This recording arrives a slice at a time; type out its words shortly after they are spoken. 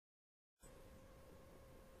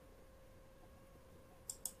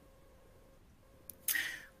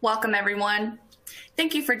Welcome, everyone.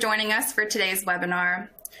 Thank you for joining us for today's webinar.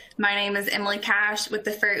 My name is Emily Cash with the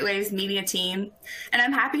FreightWaves media team, and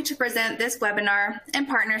I'm happy to present this webinar in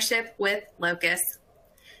partnership with Locus.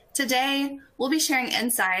 Today, we'll be sharing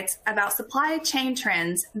insights about supply chain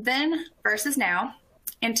trends then versus now,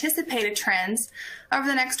 anticipated trends over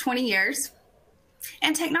the next 20 years,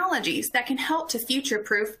 and technologies that can help to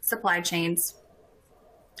future-proof supply chains.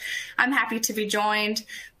 I'm happy to be joined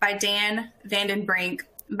by Vanden, Brink,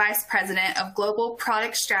 Vice President of Global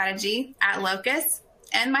Product Strategy at Locus,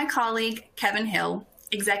 and my colleague, Kevin Hill,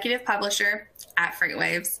 Executive Publisher at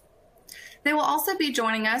FreightWaves. They will also be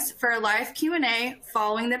joining us for a live Q&A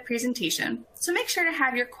following the presentation, so make sure to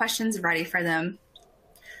have your questions ready for them.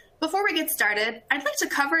 Before we get started, I'd like to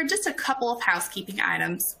cover just a couple of housekeeping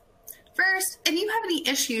items. First, if you have any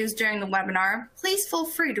issues during the webinar, please feel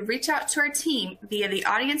free to reach out to our team via the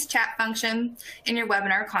audience chat function in your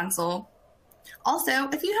webinar console. Also,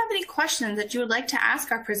 if you have any questions that you would like to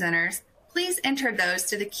ask our presenters, please enter those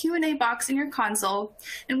to the Q&A box in your console,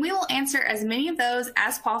 and we will answer as many of those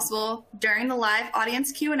as possible during the live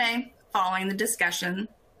audience Q&A following the discussion.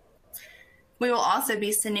 We will also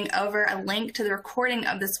be sending over a link to the recording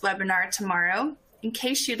of this webinar tomorrow in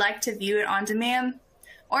case you'd like to view it on demand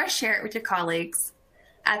or share it with your colleagues.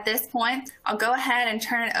 At this point, I'll go ahead and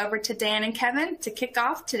turn it over to Dan and Kevin to kick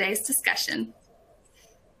off today's discussion.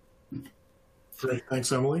 Great,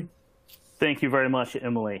 thanks, Emily. Thank you very much,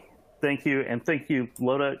 Emily. Thank you, and thank you,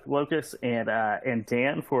 Locus and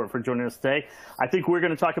Dan for joining us today. I think we're going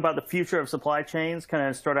to talk about the future of supply chains, kind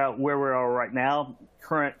of start out where we are right now,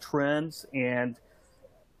 current trends, and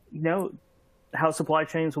how supply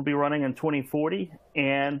chains will be running in 2040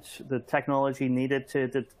 and the technology needed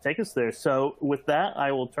to take us there. So with that,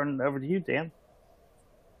 I will turn it over to you, Dan.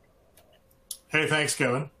 Hey, thanks,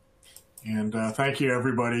 Kevin. And thank you,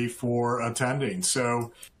 everybody, for attending.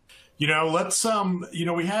 So, let's,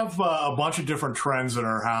 we have a bunch of different trends that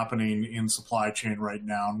are happening in supply chain right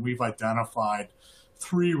now, and we've identified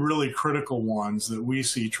three really critical ones that we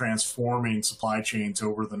see transforming supply chains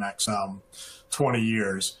over the next 20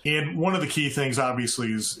 years. And one of the key things,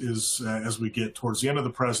 obviously, is as we get towards the end of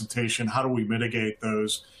the presentation, how do we mitigate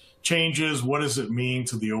those changes? What does it mean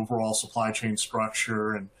to the overall supply chain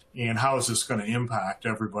structure? And how is this going to impact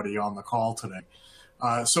everybody on the call today?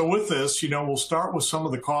 So with this, we'll start with some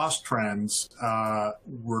of the cost trends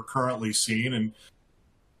we're currently seeing.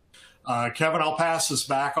 And Kevin, I'll pass this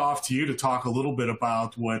back off to you to talk a little bit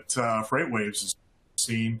about what FreightWaves is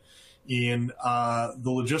seeing in the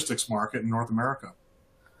logistics market in North America.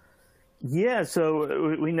 Yeah,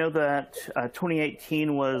 so we know that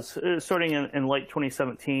 2018 was starting in late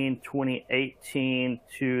 2017, 2018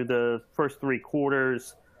 to the first 3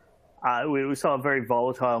 quarters. We saw a very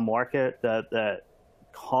volatile market that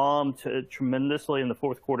calmed tremendously in the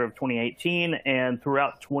fourth quarter of 2018, and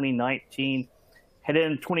throughout 2019, headed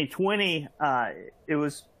into 2020, it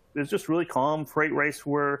was just really calm. Freight rates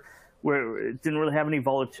didn't really have any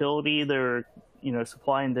volatility. Their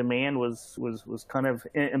supply and demand was kind of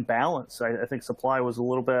in balance. I think supply was a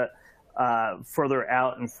little bit further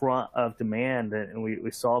out in front of demand, and we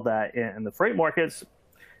saw that in the freight markets.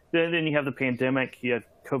 Then you have the pandemic, you have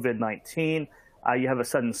COVID-19, you have a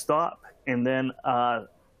sudden stop, and then a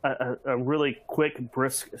really quick,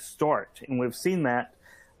 brisk start. And we've seen that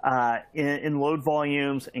in load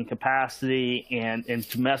volumes and capacity and in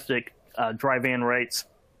domestic dry van rates,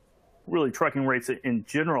 really trucking rates in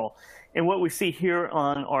general. And what we see here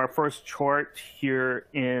on our first chart here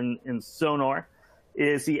in Sonar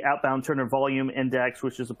is the outbound turner volume index,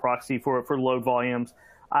 which is a proxy for load volumes.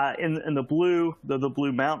 In the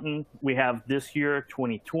blue mountain, we have this year,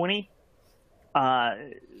 2020.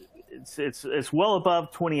 It's well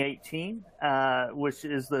above 2018, which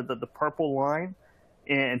is the purple line,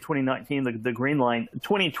 and 2019, the green line.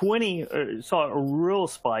 2020 saw a real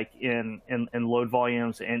spike in load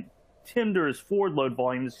volumes and tenders, forward load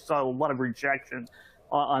volumes. You saw a lot of rejection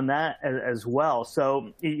on that as well.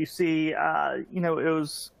 So you see, it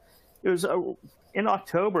was in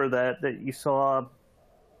October that you saw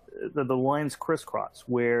the lines crisscross,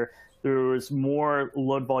 where there was more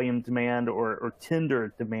load volume demand or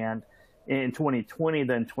tender demand in 2020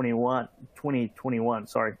 than 2021.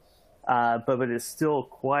 Sorry, but it is still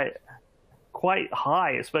quite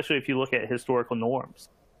high, especially if you look at historical norms.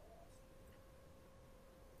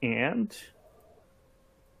 And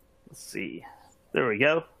let's see, there we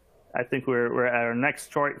go. I think we're at our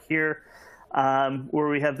next chart here, where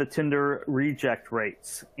we have the tender reject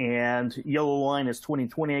rates. And yellow line is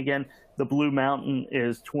 2020 again. The blue mountain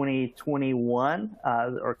is 2021,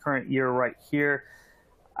 our current year right here.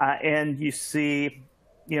 And you see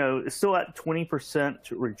it's still at 20%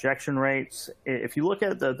 rejection rates. If you look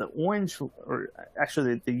at the orange, or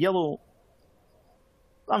actually the yellow,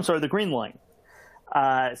 the green line,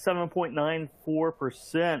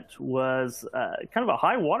 7.94% was kind of a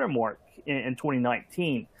high watermark in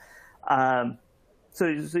 2019. So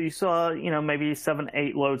you saw, maybe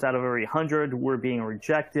 7-8 loads out of every 100 were being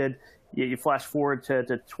rejected. You flash forward to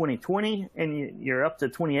 2020, and you're up to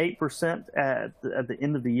 28% at the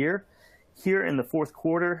end of the year. Here in the fourth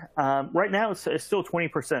quarter, right now it's still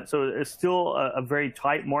 20%. So it's still a very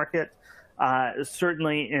tight market,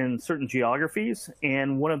 certainly in certain geographies.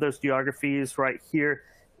 And one of those geographies right here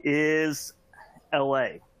is LA.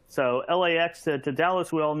 So LAX to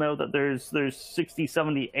Dallas, we all know that there's 60,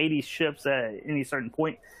 70, 80 ships at any certain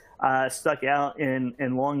point stuck out in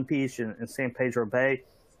Long Beach and San Pedro Bay.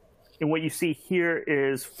 And what you see here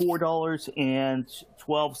is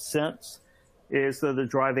 $4.12 is the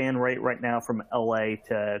drive-in rate right now from LA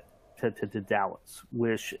to Dallas,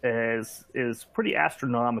 which is pretty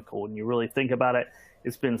astronomical when you really think about it.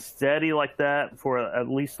 It's been steady like that for at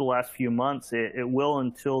least the last few months. It will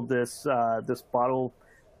until this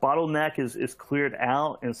bottleneck is cleared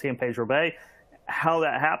out in San Pedro Bay. How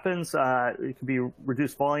that happens, it could be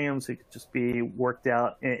reduced volumes. It could just be worked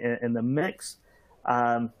out in the mix.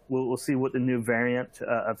 We'll see what the new variant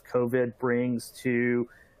of COVID brings to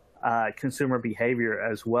consumer behavior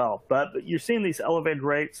as well. But you're seeing these elevated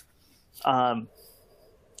rates. The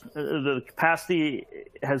capacity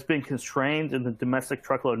has been constrained in the domestic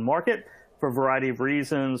truckload market for a variety of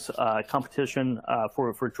reasons. Competition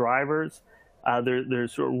for drivers.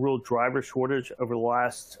 There's a real driver shortage over the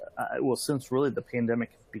last, since really the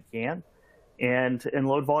pandemic began. And in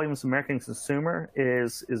load volumes, the American consumer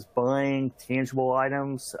is buying tangible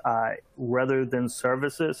items rather than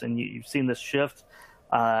services. And you've seen this shift.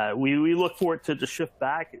 We look for it to shift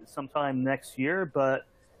back sometime next year. But,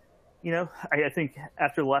 I think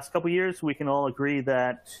after the last couple of years, we can all agree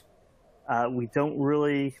that we don't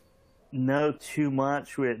really know too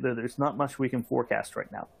much. There's not much we can forecast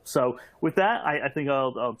right now. So with that, I think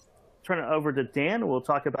I'll turn it over to Dan. We'll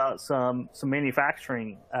talk about some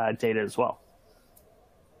manufacturing data as well.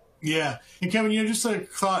 Yeah. And Kevin, just a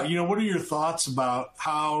thought, what are your thoughts about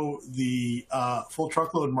how the full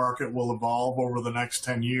truckload market will evolve over the next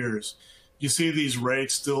 10 years? Do you see these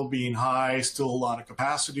rates still being high, still a lot of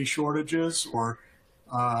capacity shortages, or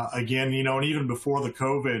again, and even before the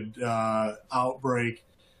COVID outbreak,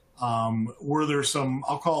 were there some,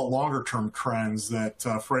 I'll call it longer term trends that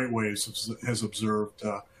FreightWaves has observed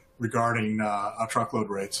regarding truckload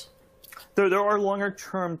rates? There are longer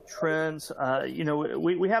term trends.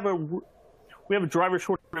 We have a driver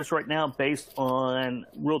shortage right now based on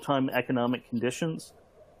real time economic conditions.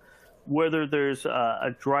 Whether there's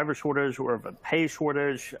a driver shortage or a pay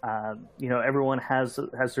shortage, everyone has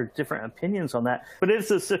their different opinions on that. But it's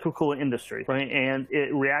a cyclical industry, right? And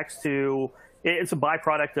it reacts to. It's a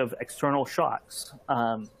byproduct of external shocks.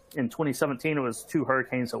 In 2017, it was 2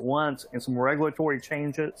 hurricanes at once and some regulatory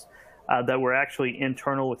changes that were actually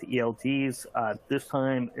internal with the ELDs. This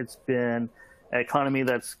time, it's been an economy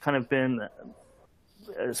that's kind of been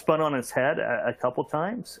spun on its head a couple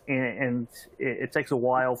times, and it takes a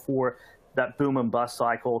while for that boom and bust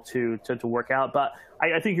cycle to work out. But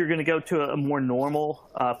I think you're going to go to a more normal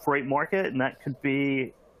freight market, and that could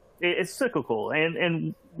be it's cyclical.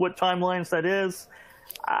 And what timelines that is,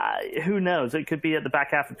 who knows? It could be at the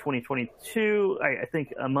back half of 2022. I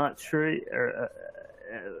think I'm not sure.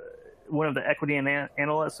 One of the equity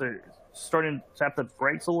analysts are starting to tap the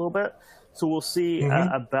brakes a little bit. So we'll see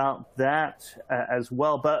about that as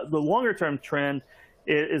well. But the longer term trend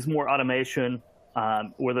is more automation,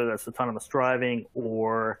 whether that's autonomous driving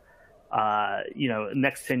or,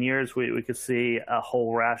 next 10 years, we could see a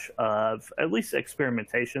whole rash of at least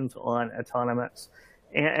experimentations on autonomous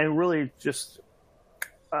and really just,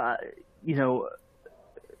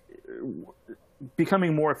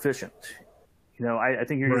 becoming more efficient. I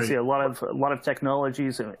think you're going to see a lot of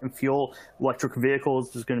technologies and fuel. Electric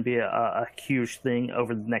vehicles is going to be a huge thing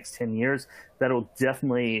over the next 10 years. That'll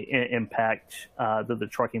definitely impact the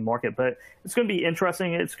trucking market. But it's going to be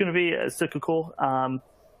interesting. It's going to be cyclical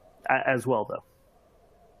as well, though.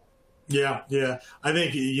 Yeah. I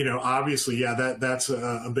think, obviously, that's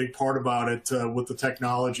a big part about it with the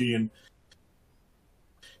technology and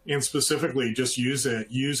specifically just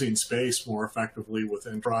using space more effectively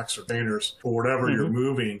within trucks or containers or whatever you're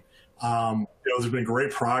moving. There's been great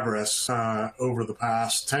progress over the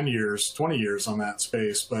past 10 years, 20 years on that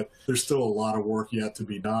space, but there's still a lot of work yet to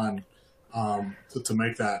be done to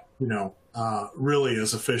make that, really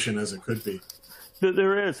as efficient as it could be.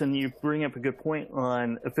 There is, and you bring up a good point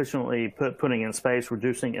on efficiently putting in space,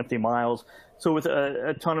 reducing empty miles. So with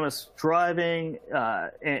autonomous driving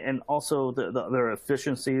and also the other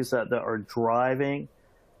efficiencies that are driving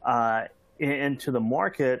into the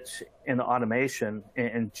market and the automation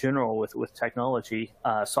in general with technology,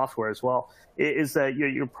 software as well, is that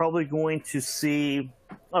you're probably going to see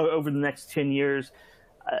over the next 10 years,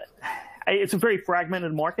 it's a very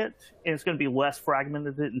fragmented market, and it's going to be less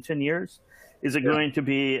fragmented in 10 years. Is it going to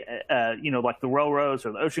be, like the railroads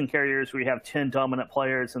or the ocean carriers where you have 10 dominant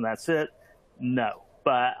players and that's it? No.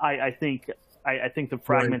 But I think the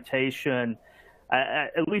fragmentation,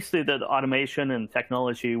 at least the automation and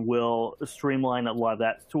technology will streamline a lot of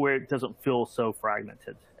that to where it doesn't feel so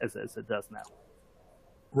fragmented as it does now.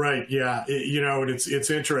 Right. Yeah.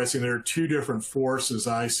 It's interesting. There are two different forces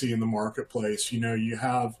I see in the marketplace. You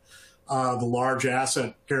have the large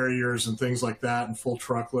asset carriers and things like that and full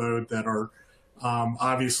truckload that are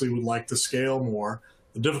obviously would like to scale more.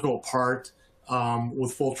 The difficult part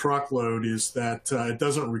with full truckload is that it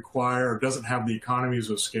doesn't require, doesn't have the economies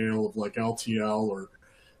of scale of like LTL or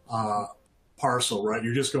parcel, right?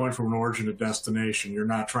 You're just going from an origin to destination. You're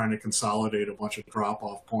not trying to consolidate a bunch of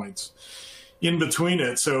drop-off points in between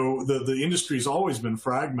it. So the industry's always been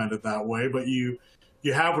fragmented that way, but you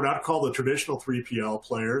have what I'd call the traditional 3PL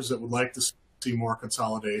players that would like to see more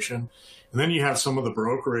consolidation. And then you have some of the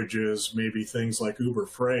brokerages, maybe things like Uber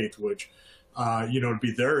Freight, which, it'd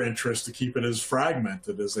be their interest to keep it as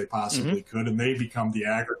fragmented as they possibly could. And they become the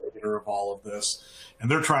aggregator of all of this. And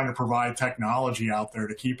they're trying to provide technology out there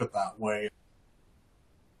to keep it that way.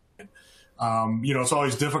 It's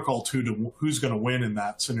always difficult who's going to win in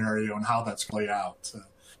that scenario and how that's going to play out.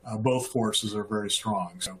 Both forces are very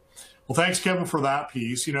strong. So, well, thanks, Kevin, for that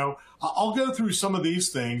piece. I'll go through some of these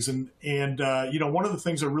things, and one of the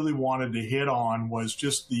things I really wanted to hit on was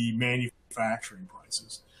just the manufacturing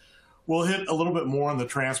prices. We'll hit a little bit more on the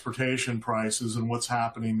transportation prices and what's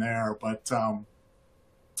happening there, but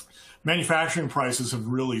manufacturing prices have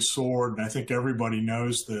really soared, and I think everybody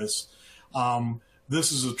knows this.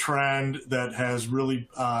 This is a trend that has really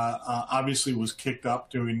obviously was kicked up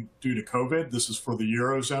due to COVID. This is for the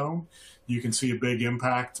Eurozone. You can see a big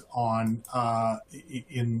impact on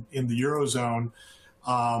in the Eurozone.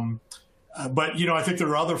 But I think there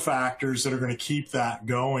are other factors that are going to keep that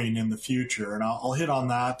going in the future, and I'll hit on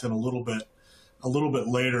that in a little bit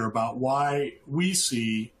later about why we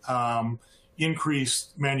see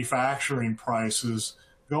increased manufacturing prices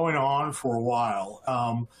going on for a while.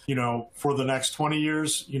 For the next 20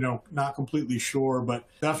 years, not completely sure, but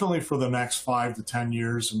definitely for the next 5 to 10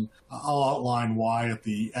 years. And I'll outline why at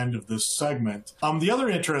the end of this segment. The other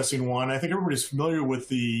interesting one, I think everybody's familiar with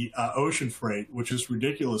the ocean freight, which is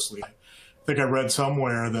ridiculously high. I think I read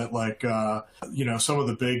somewhere that some of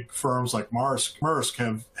the big firms like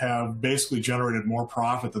Maersk have basically generated more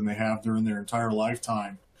profit than they have during their entire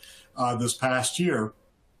lifetime this past year.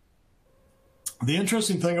 The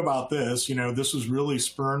interesting thing about this, this was really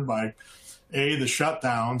spurred by A, the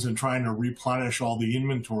shutdowns and trying to replenish all the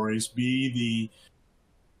inventories, B,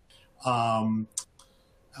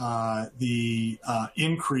 the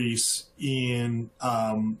increase in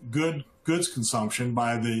goods consumption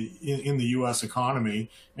in the U.S. economy,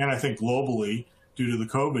 and I think globally due to the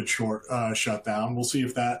COVID shutdown. We'll see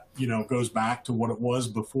if that goes back to what it was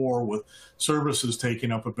before, with services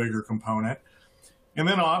taking up a bigger component. And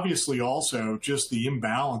then obviously also just the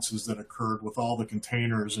imbalances that occurred with all the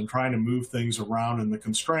containers and trying to move things around and the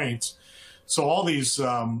constraints. So all these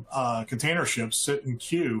container ships sit in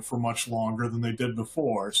queue for much longer than they did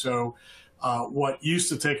before. So what used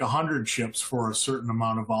to take 100 ships for a certain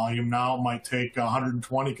amount of volume now might take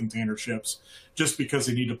 120 container ships, just because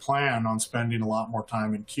they need to plan on spending a lot more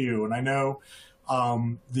time in queue. And I know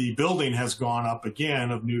the building has gone up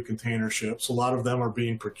again of new container ships. A lot of them are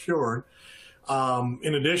being procured.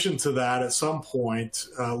 In addition to that, at some point,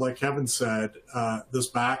 like Kevin said, this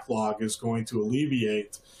backlog is going to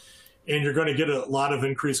alleviate, and you're going to get a lot of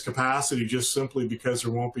increased capacity just simply because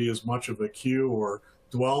there won't be as much of a queue or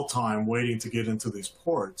dwell time waiting to get into these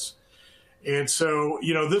ports. And so,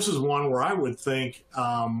 this is one where I would think,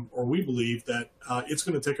 or we believe that it's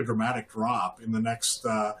going to take a dramatic drop in the next,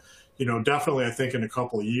 definitely I think in a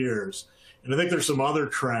couple of years. And I think there's some other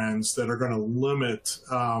trends that are going to limit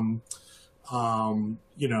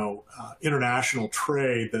international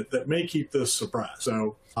trade that may keep this suppressed.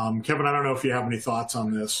 So, Kevin, I don't know if you have any thoughts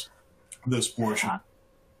on this portion.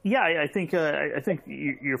 Yeah, I think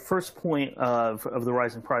your first point of the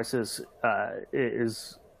rising prices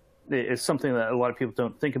is something that a lot of people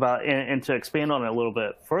don't think about. And to expand on it a little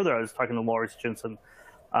bit further, I was talking to Lars Jensen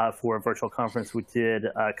for a virtual conference we did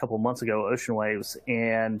a couple of months ago, FreightWaves.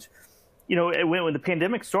 And, you know, when the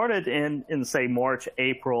pandemic started in say, March,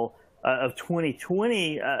 April of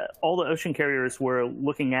 2020, all the ocean carriers were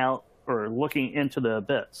looking into the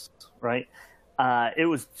abyss, right? It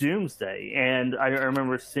was doomsday. And I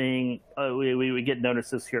remember seeing, we would get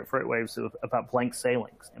notices here at FreightWaves about blank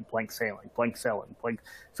sailings and blank sailing, blank sailing, blank.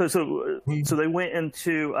 So they went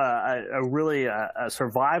into a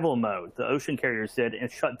survival mode, the ocean carriers did, and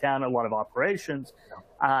shut down a lot of operations.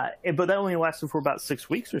 But that only lasted for about 6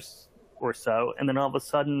 weeks or so. And then all of a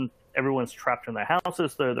sudden, everyone's trapped in their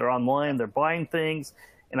houses. They're online, they're buying things.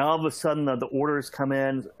 And all of a sudden, the orders come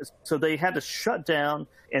in. So they had to shut down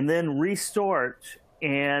and then restart.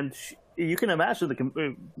 And you can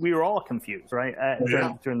imagine we were all confused, right?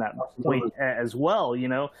 During that point as well. You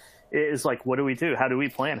know, it's like, what do we do? How do we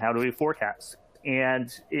plan? How do we forecast? And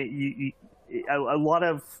a lot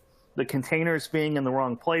of the containers being in the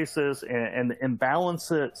wrong places and the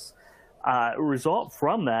imbalances result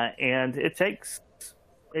from that. And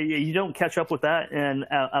you don't catch up with that in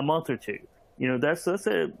a month or two. You know, that's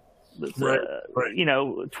a you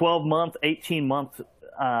know, 12-month, 18-month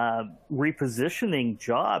repositioning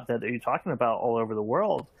job that you're talking about all over the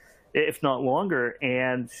world, if not longer.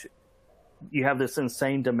 And you have this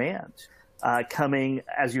insane demand coming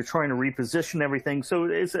as you're trying to reposition everything. So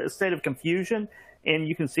it's a state of confusion, and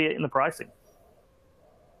you can see it in the pricing.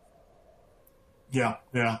 Yeah,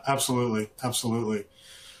 absolutely. And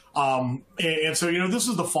so, you know, this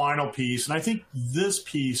is the final piece. And I think this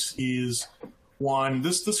piece is one,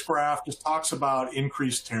 this graph just talks about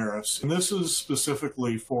increased tariffs. And this is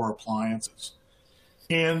specifically for appliances.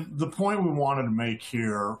 And the point we wanted to make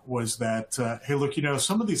here was that, hey, look, you know,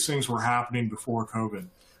 some of these things were happening before COVID.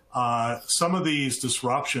 Some of these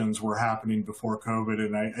disruptions were happening before COVID.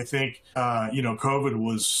 And I think, you know, COVID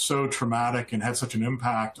was so traumatic and had such an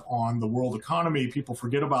impact on the world economy. People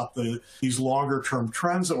forget about these longer term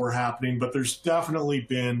trends that were happening, but there's definitely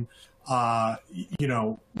been, you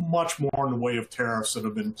know, much more in the way of tariffs that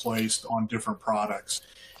have been placed on different products.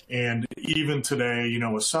 And even today, you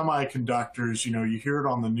know, with semiconductors, you know, you hear it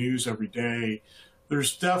on the news every day.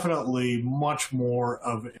 There's definitely much more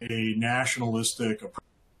of a nationalistic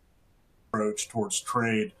approach towards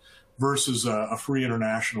trade versus a free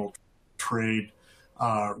international trade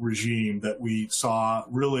regime that we saw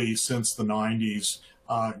really since the 90s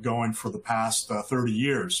going for the past 30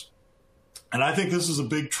 years. And I think this is a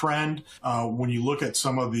big trend when you look at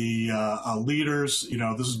some of the leaders. You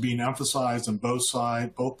know, this is being emphasized on both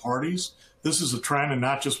parties. This is a trend, and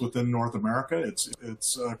not just within North America.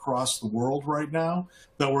 It's across the world right now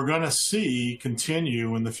that we're going to see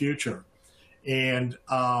continue in the future. And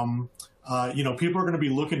you know, people are going to be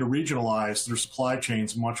looking to regionalize their supply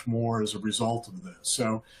chains much more as a result of this.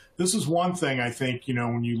 So this is one thing I think, you know,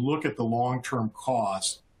 when you look at the long-term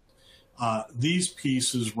cost, these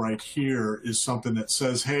pieces right here is something that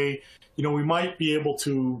says, hey, you know, we might be able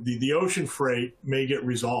to, the ocean freight may get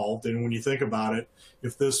resolved. And when you think about it,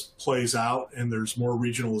 if this plays out and there's more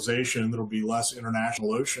regionalization, there'll be less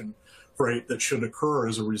international ocean freight that should occur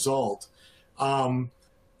as a result.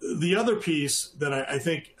 The other piece that I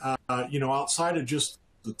think, you know, outside of just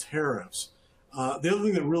the tariffs, the other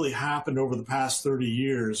thing that really happened over the past 30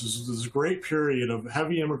 years is this great period of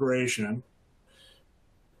heavy immigration.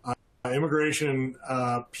 Immigration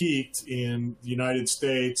peaked in the United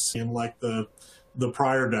States in like the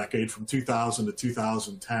prior decade from 2000 to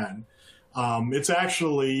 2010. It's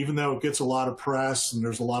actually, even though it gets a lot of press and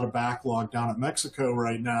there's a lot of backlog down at Mexico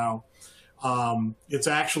right now, it's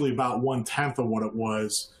actually about 1/10 of what it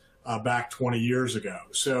was back 20 years ago.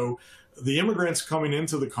 So the immigrants coming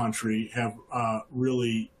into the country have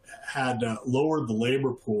really had lowered the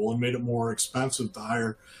labor pool and made it more expensive to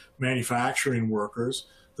hire manufacturing workers.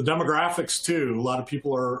 The demographics too, a lot of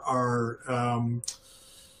people are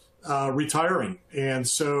retiring. And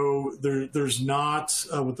so there's not,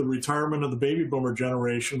 with the retirement of the baby boomer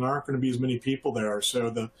generation, there aren't going to be as many people there. So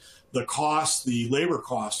the costs, the labor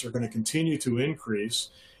costs are going to continue to increase.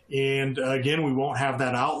 And again, we won't have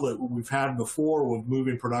that outlet we've had before with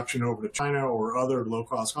moving production over to China or other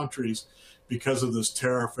low-cost countries because of this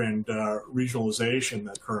tariff and regionalization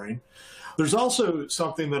that's occurring. There's also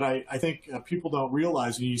something that I think people don't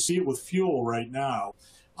realize, and you see it with fuel right now.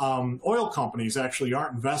 Oil companies actually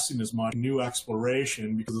aren't investing as much in new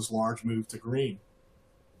exploration because of this large move to green.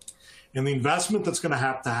 And the investment that's going to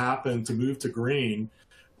have to happen to move to green,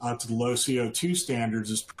 to the low CO2 standards,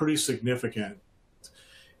 is pretty significant.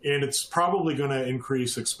 And it's probably going to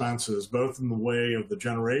increase expenses, both in the way of the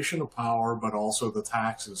generation of power, but also the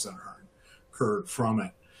taxes that are incurred from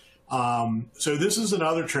it. So this is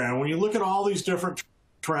another trend. When you look at all these different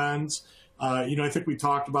trends. I think we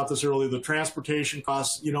talked about this earlier. The transportation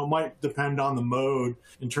costs, might depend on the mode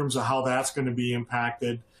in terms of how that's going to be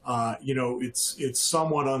impacted. It's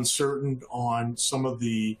somewhat uncertain on some of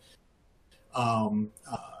the,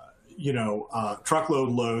 truckload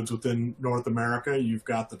loads within North America. You've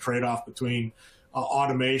got the trade-off between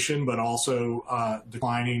automation, but also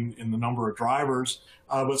declining in the number of drivers.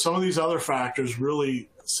 But some of these other factors really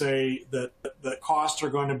say that costs are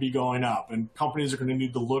going to be going up, and companies are going to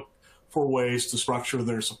need to look for ways to structure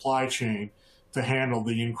their supply chain to handle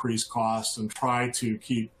the increased costs and try to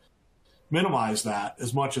minimize that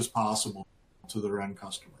as much as possible to their end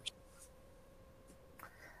customers.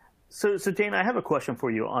 So Dana, I have a question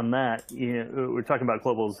for you on that. We're talking about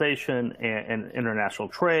globalization and international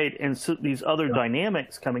trade and so these other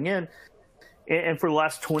dynamics coming in. And for the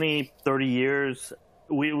last 20, 30 years,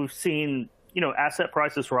 we've seen, asset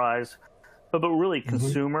prices rise, but really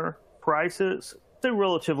consumer prices, they're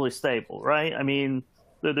relatively stable, right? I mean,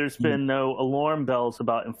 there's been no alarm bells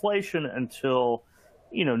about inflation until,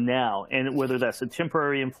 now. And whether that's a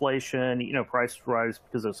temporary inflation, price rise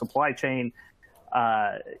because of supply chain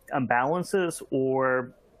imbalances,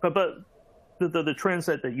 but the trends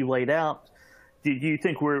that you laid out, do you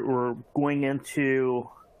think we're going into,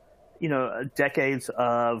 decades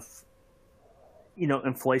of,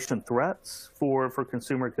 inflation threats for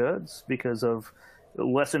consumer goods because of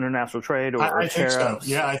less international trade or I tariffs? think so.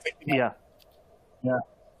 Yeah, I think. Yeah.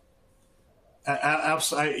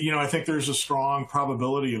 Absolutely. I think there's a strong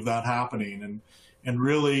probability of that happening, and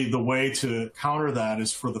really the way to counter that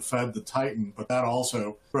is for the Fed to tighten, but that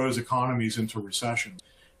also throws economies into recession.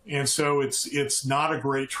 And so it's not a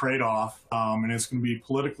great trade-off, and it's going to be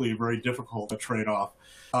politically a very difficult trade-off.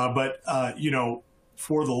 But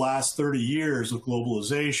for the last 30 years with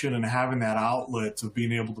globalization and having that outlet of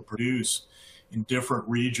being able to produce in different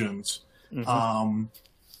regions,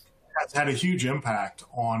 has had a huge impact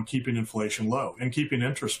on keeping inflation low and keeping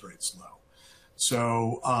interest rates low.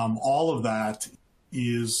 So all of that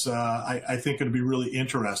is, I think, going to be really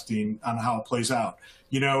interesting on how it plays out.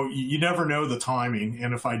 You never know the timing.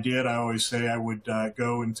 And if I did, I always say I would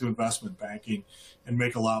go into investment banking and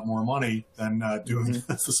make a lot more money than doing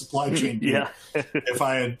the supply chain gig if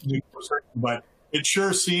I had knew for certain. But it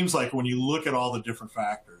sure seems like when you look at all the different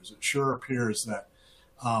factors, it sure appears that,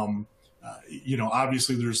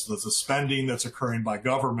 obviously there's the spending that's occurring by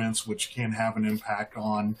governments, which can have an impact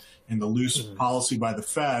on in the loose policy by the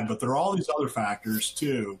Fed. But there are all these other factors,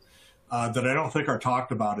 too, that I don't think are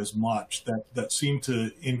talked about as much that seem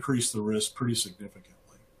to increase the risk pretty significantly.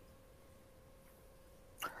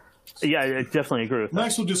 Yeah, I definitely agree with that.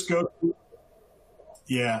 Next, we'll just go through,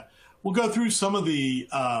 we'll go through some of the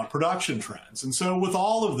production trends. And so with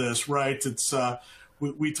all of this, right, it's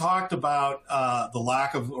we talked about the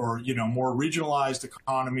lack of, or more regionalized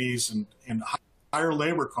economies and higher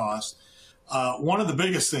labor costs. One of the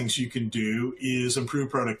biggest things you can do is improve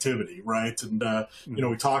productivity, right? And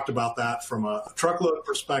we talked about that from a truckload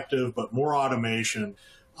perspective, but more automation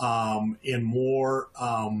and more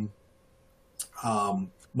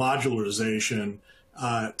modularization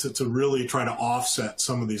to really try to offset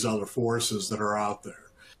some of these other forces that are out there.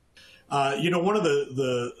 One of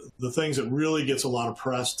the things that really gets a lot of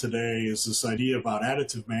press today is this idea about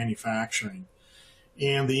additive manufacturing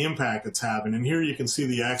and the impact it's having. And here you can see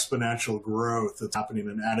the exponential growth that's happening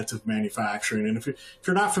in additive manufacturing. And if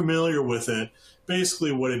you're not familiar with it,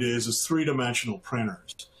 basically what it is three-dimensional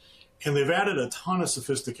printers. And they've added a ton of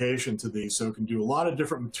sophistication to these, so it can do a lot of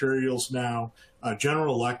different materials now.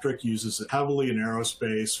 General Electric uses it heavily in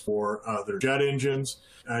aerospace for their jet engines.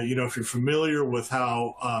 If you're familiar with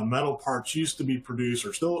how metal parts used to be produced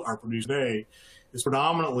or still are produced today, it's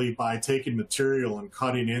predominantly by taking material and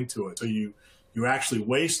cutting into it. So you actually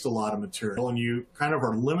waste a lot of material, and you kind of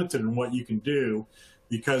are limited in what you can do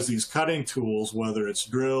because these cutting tools, whether it's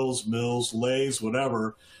drills, mills, lathes,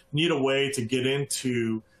 whatever, need a way to get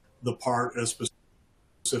into the part at a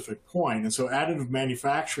specific point. And so additive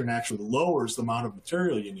manufacturing actually lowers the amount of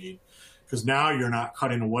material you need, because now you're not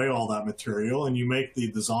cutting away all that material, and you make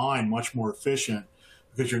the design much more efficient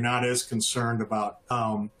because you're not as concerned about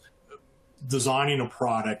designing a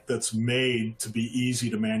product that's made to be easy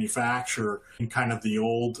to manufacture in kind of the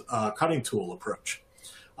old cutting tool approach.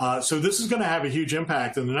 So this is going to have a huge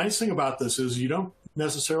impact. And the nice thing about this is you don't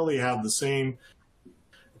necessarily have the same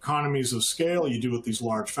economies of scale you do with these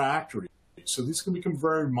large factories. So these can become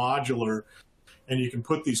very modular, and you can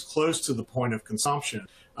put these close to the point of consumption.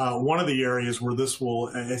 One of the areas where this will,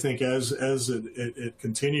 I think, as it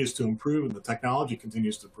continues to improve and the technology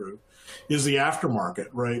continues to improve, is the aftermarket,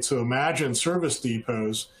 right? So imagine service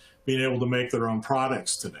depots being able to make their own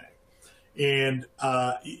products today. And,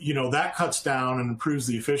 that cuts down and improves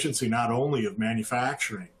the efficiency not only of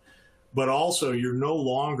manufacturing, but also you're no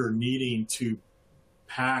longer needing to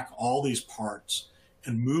pack all these parts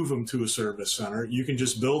and move them to a service center. You can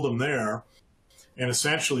just build them there, and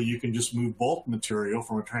essentially you can just move bulk material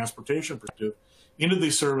from a transportation perspective into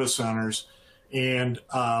these service centers, and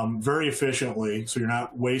very efficiently, so you're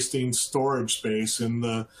not wasting storage space in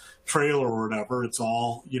the trailer or whatever. It's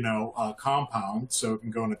all, compound, so it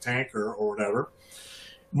can go in a tanker or whatever,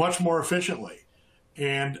 much more efficiently.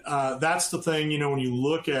 And that's the thing, when you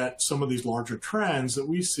look at some of these larger trends that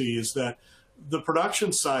we see, is that the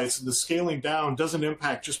production sites, the scaling down doesn't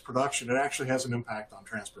impact just production. It actually has an impact on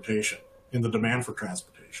transportation and the demand for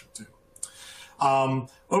transportation too.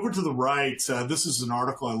 Over to the right, this is an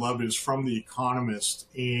article I love. It's from The Economist,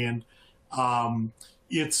 and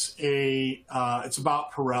it's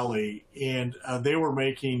about Pirelli, and they were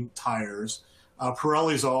making tires.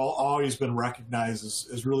 Pirelli's always been recognized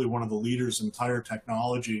as really one of the leaders in tire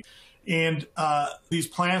technology. And these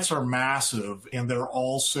plants are massive, and they're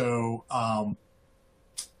also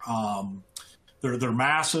they're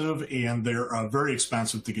massive, and they're very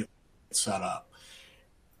expensive to get set up.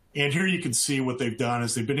 And here you can see what they've done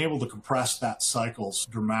is they've been able to compress that cycles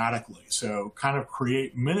dramatically. So kind of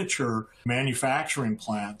create miniature manufacturing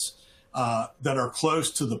plants that are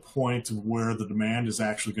close to the point of where the demand is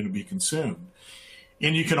actually going to be consumed.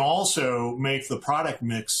 And you can also make the product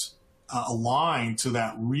mix align to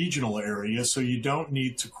that regional area, so you don't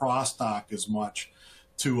need to cross-dock as much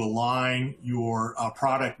to align your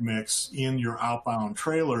product mix in your outbound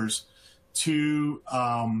trailers to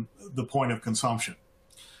the point of consumption.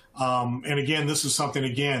 And again, this is something,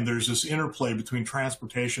 there's this interplay between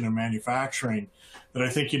transportation and manufacturing that I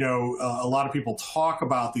think, a lot of people talk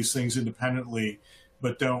about these things independently,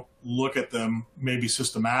 but don't look at them maybe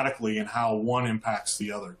systematically and how one impacts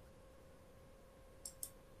the other.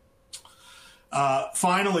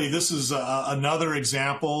 Finally, this is another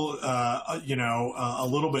example, a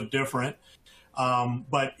little bit different,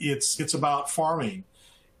 but it's about farming.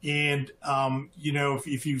 And,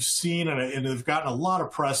 if you've seen, and they've gotten a lot of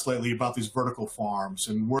press lately about these vertical farms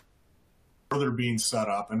and where they're being set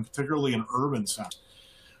up, and particularly in urban centers,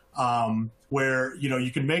 where,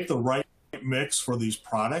 you can make the right mix for these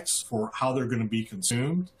products for how they're going to be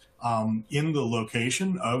consumed in the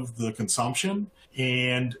location of the consumption,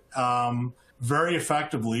 and very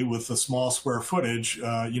effectively with the small square footage.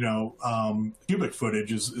 Cubic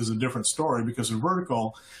footage is a different story because of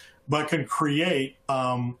vertical, but can create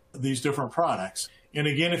these different products. And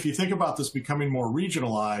again, if you think about this becoming more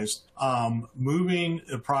regionalized, moving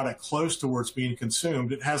a product close to where it's being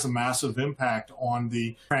consumed, it has a massive impact on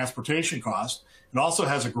the transportation cost. It also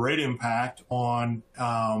has a great impact on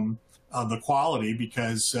the quality,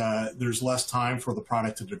 because there's less time for the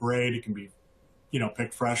product to degrade. It can be,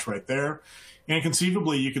 picked fresh right there. And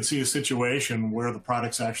conceivably, you can see a situation where the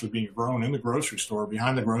product's actually being grown in the grocery store,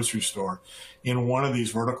 behind the grocery store, in one of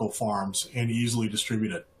these vertical farms, and easily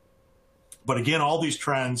distributed. But again, all these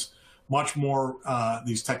trends, much more,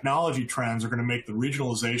 these technology trends are going to make the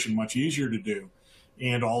regionalization much easier to do,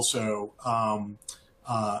 and also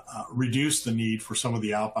reduce the need for some of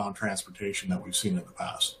the outbound transportation that we've seen in the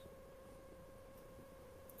past.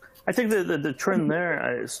 I think that the trend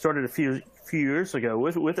there started a few years ago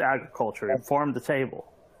with agriculture and farm to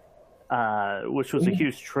table, which was a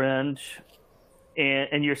huge trend,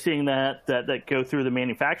 and you're seeing that go through the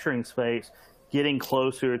manufacturing space, getting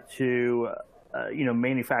closer to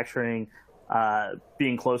manufacturing,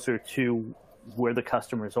 being closer to where the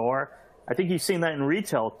customers are. I think you've seen that in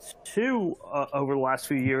retail too over the last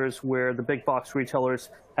few years, where the big box retailers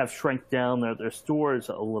have shrunk down their stores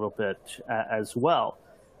a little bit as well.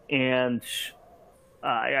 And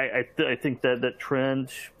I think that trend,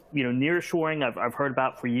 nearshoring, I've heard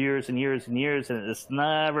about for years and years and years, and it's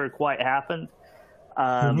never quite happened.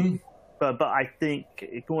 But I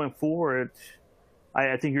think going forward,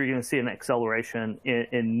 I think you're going to see an acceleration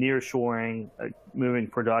in nearshoring, moving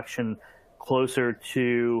production closer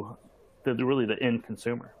to the end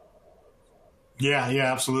consumer. Yeah,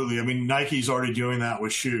 absolutely. I mean, Nike's already doing that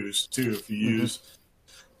with shoes too. If you use,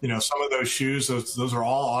 some of those shoes, those are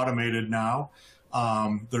all automated now.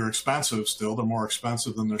 They're expensive still. They're more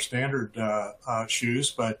expensive than their standard shoes,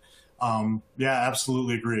 but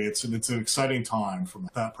absolutely agree. It's an exciting time from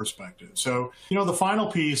that perspective. So, the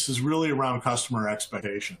final piece is really around customer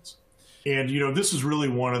expectations. And, this is really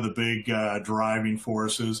one of the big driving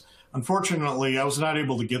forces. Unfortunately, I was not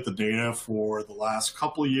able to get the data for the last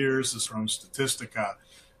couple of years. This is from Statistica,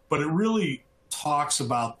 but it really talks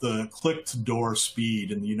about the click-to-door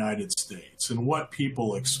speed in the United States and what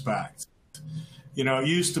people expect. You know, it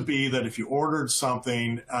used to be that if you ordered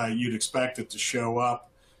something, you'd expect it to show up.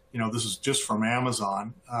 You know, this is just from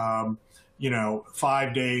Amazon, you know,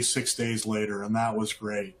 5 days, 6 days later, and that was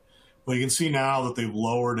great. Well, you can see now that they've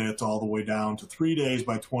lowered it all the way down to 3 days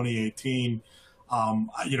by 2018.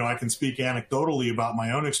 You know, I can speak anecdotally about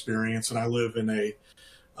my own experience, and I live in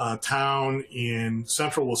a town in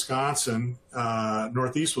central Wisconsin,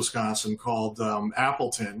 northeast Wisconsin, called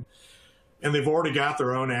Appleton. And they've already got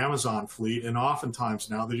their own Amazon fleet. And oftentimes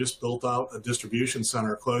now they just built out a distribution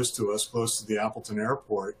center close to us, close to the Appleton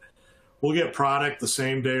airport. We'll get product the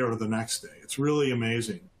same day or the next day. It's really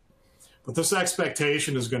amazing. But this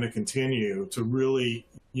expectation is going to continue to really,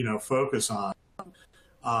 you know, focus on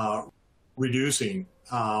reducing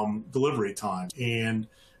delivery time and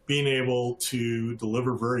being able to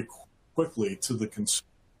deliver very quickly to the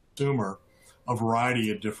consumer a variety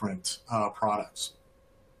of different products.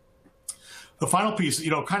 The final piece,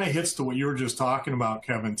 you know, kind of hits to what you were just talking about,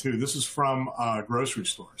 Kevin, too. This is from grocery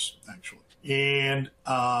stores, actually. And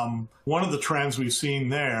one of the trends we've seen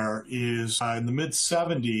there is in the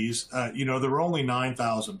mid-'70s, you know, there were only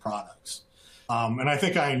 9,000 products. And I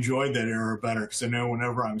think I enjoyed that era better because I know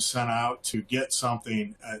whenever I'm sent out to get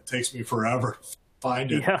something, it takes me forever to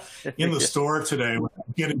find it in the store today when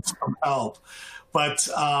I'm getting some help. But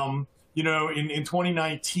you know, in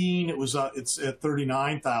 2019, it's at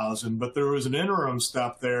 39,000, but there was an interim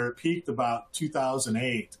step there. It peaked about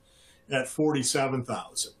 2008 at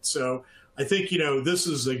 47,000. So I think, you know, this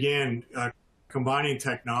is, again, combining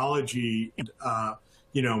technology and,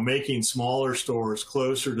 you know, making smaller stores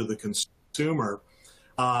closer to the consumer.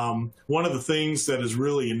 One of the things that has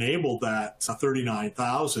really enabled that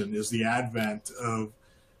 39,000 is the advent of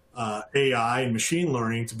AI and machine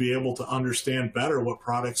learning to be able to understand better what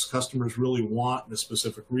products customers really want in a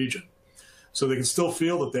specific region. So they can still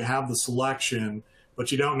feel that they have the selection,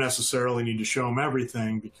 but you don't necessarily need to show them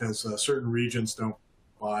everything because certain regions don't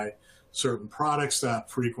buy certain products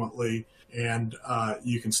that frequently, and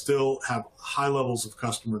you can still have high levels of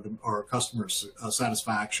customer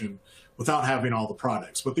satisfaction without having all the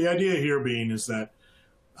products. But the idea here being is that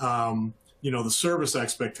you know, the service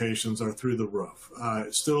expectations are through the roof.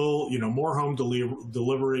 Still, you know, more home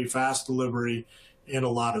delivery, fast delivery, and a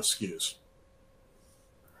lot of SKUs.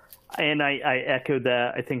 And I echoed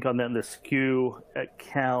that. I think on the SKU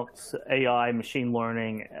counts, AI, machine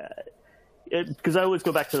learning, because I always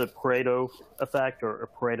go back to the Pareto effect or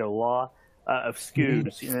Pareto law of SKUs.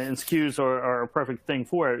 Mm-hmm. You know, and SKUs are a perfect thing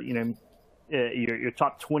for it. You know, your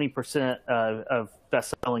top 20% of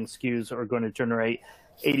best-selling SKUs are going to generate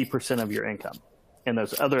 80% of your income, and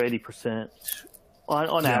those other 80%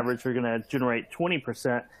 on average are going to generate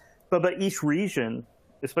 20%. But each region,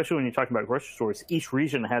 especially when you're talking about grocery stores, each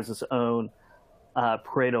region has its own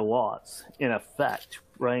Pareto laws in effect,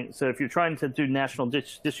 right? So if you're trying to do national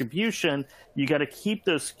distribution, you got to keep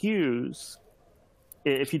those SKUs.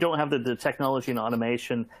 If you don't have the technology and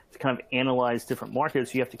automation to kind of analyze different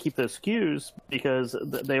markets, you have to keep those SKUs because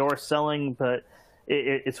they are selling, but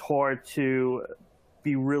it's hard to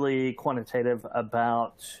be really quantitative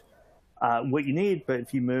about what you need. But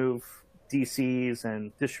if you move DCs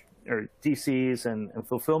and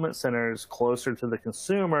fulfillment centers closer to the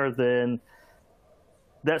consumer, then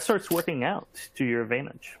that starts working out to your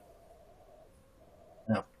advantage.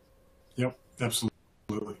 Yep,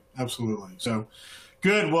 absolutely. So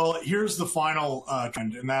good. Well, here's the final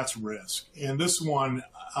trend, and that's risk. And this one,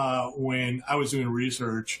 when I was doing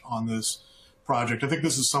research on this project, I think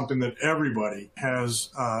this is something that everybody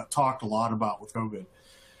has talked a lot about with COVID.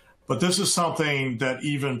 But this is something that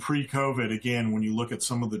even pre-COVID, again, when you look at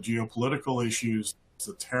some of the geopolitical issues,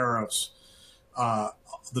 the tariffs,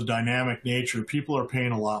 the dynamic nature, people are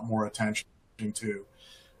paying a lot more attention to.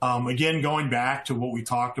 Again, going back to what we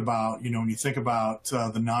talked about, you know, when you think about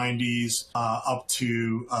the 90s up to,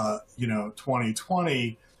 you know,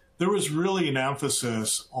 2020, there was really an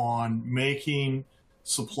emphasis on making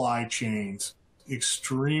supply chains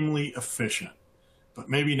extremely efficient, but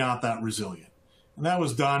maybe not that resilient. And that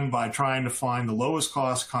was done by trying to find the lowest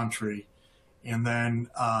cost country and then,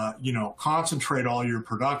 you know, concentrate all your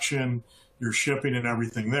production, your shipping and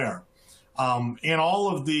everything there. And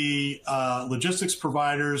all of the logistics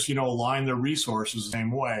providers, you know, align their resources the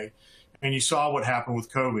same way. And you saw what happened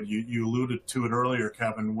with COVID. You alluded to it earlier,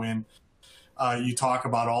 Kevin, when you talk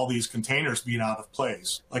about all these containers being out of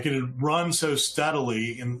place. Like it had run so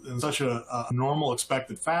steadily in such a normal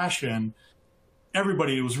expected fashion,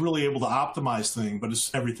 everybody was really able to optimize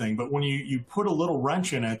everything. But when you put a little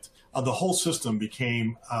wrench in it, the whole system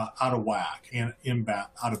became out of whack and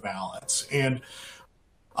out of balance. And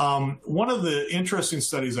one of the interesting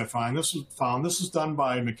studies I found, this was done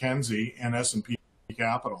by McKinsey and S&P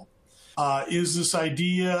capital, is this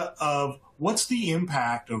idea of what's the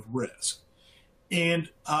impact of risk? And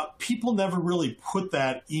people never really put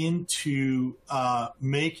that into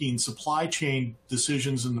making supply chain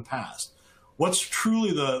decisions in the past. What's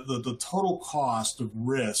truly the total cost of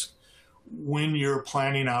risk when you're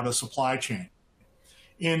planning out a supply chain?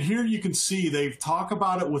 And here you can see they've talked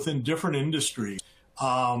about it within different industries.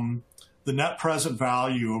 The net present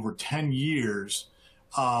value over 10 years,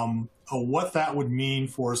 what that would mean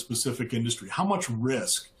for a specific industry, how much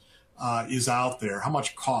risk is out there, how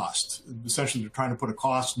much cost. Essentially, they're trying to put a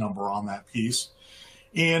cost number on that piece.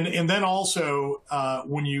 And then also,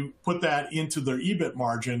 when you put that into their EBIT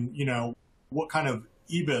margin, what kind of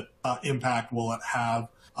EBIT impact will it have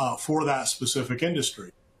for that specific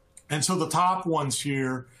industry? And so the top ones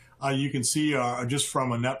here, you can see are just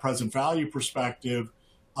from a net present value perspective,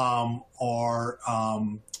 are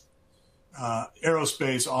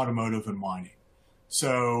aerospace, automotive, and mining.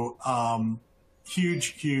 So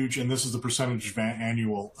huge, and this is the percentage of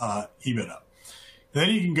annual EBITDA. And then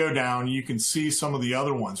you can go down, you can see some of the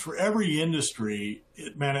other ones. For every industry,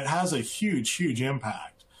 it has a huge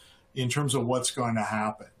impact in terms of what's going to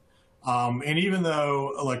happen. And even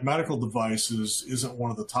though like medical devices isn't one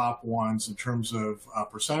of the top ones in terms of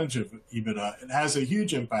percentage of EBITDA, it has a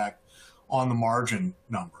huge impact on the margin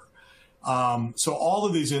number. So all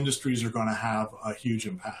of these industries are going to have a huge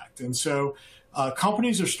impact. And so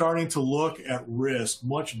companies are starting to look at risk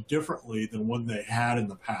much differently than what they had in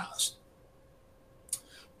the past.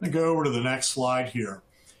 I'm going to go over to the next slide here.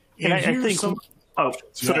 And I think,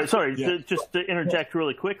 sorry, yeah. Just to interject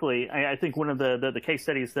really quickly, I think one of the case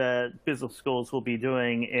studies that business schools will be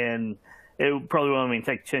doing it probably won't even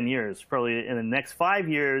take 10 years, probably in the next 5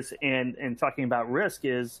 years, and talking about risk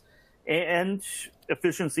and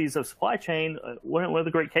efficiencies of supply chain. One of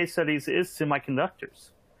the great case studies is semiconductors.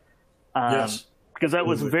 Yes. Because that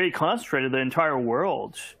was very concentrated. The entire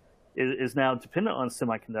world is now dependent on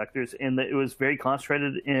semiconductors, and it was very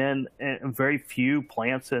concentrated in very few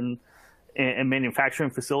plants and manufacturing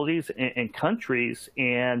facilities and countries.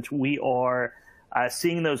 And we are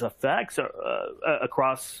seeing those effects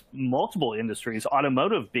across multiple industries,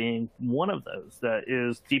 automotive being one of those that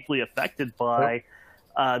is deeply affected by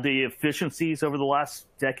the efficiencies over the last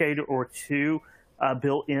decade or two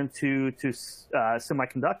built into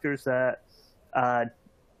semiconductors that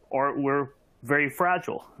were very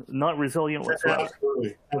fragile, not resilient whatsoever.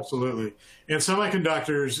 Absolutely. And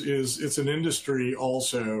semiconductors it's an industry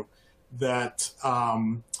also that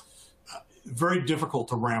very difficult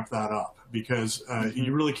to ramp that up because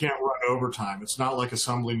you really can't run overtime. It's not like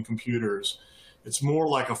assembling computers. It's more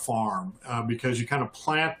like a farm because you kind of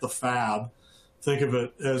plant the fab. Think of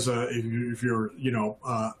it as if you're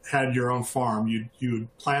had your own farm, you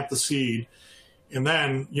would plant the seed, and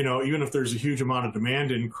then even if there's a huge amount of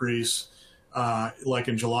demand increase, like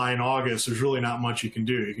in July and August, there's really not much you can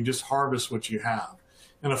do. You can just harvest what you have,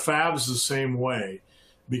 and a fab is the same way,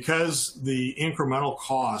 because the incremental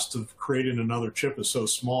cost of creating another chip is so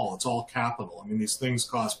small. It's all capital. I mean, these things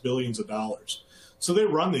cost billions of dollars, so they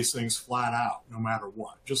run these things flat out no matter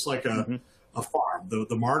what, just like a farm.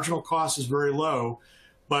 The marginal cost is very low,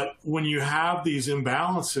 but when you have these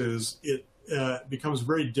imbalances, it becomes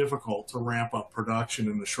very difficult to ramp up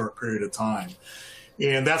production in a short period of time.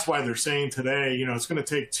 And that's why they're saying today, it's going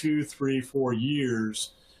to take 2, 3, 4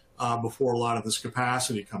 years before a lot of this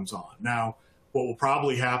capacity comes on. Now, what will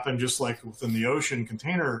probably happen, just like within the ocean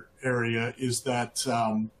container area, is that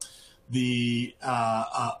they'll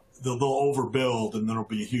overbuild, and there'll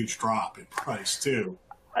be a huge drop in price too.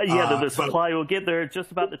 The supply will get there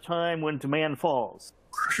just about the time when demand falls.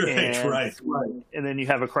 Right. And then you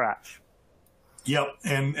have a crash. Yep,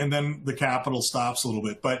 and then the capital stops a little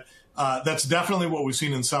bit. But that's definitely what we've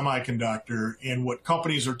seen in semiconductor. And what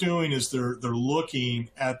companies are doing is they're looking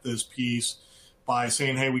at this piece by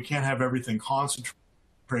saying, hey, we can't have everything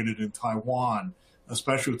concentrated in Taiwan,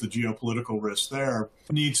 especially with the geopolitical risk there.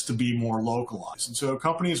 It needs to be more localized. And so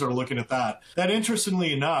companies are looking at that. That,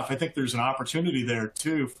 interestingly enough, I think there's an opportunity there,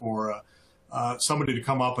 too, for somebody to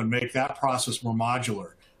come up and make that process more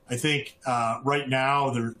modular. I think right now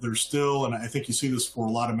they're still, and I think you see this for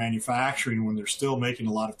a lot of manufacturing, when they're still making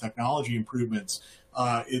a lot of technology improvements,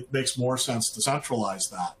 it makes more sense to centralize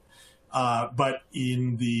that. But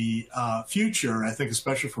in the future, I think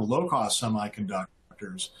especially for low-cost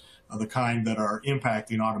semiconductors, the kind that are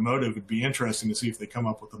impacting automotive, it'd be interesting to see if they come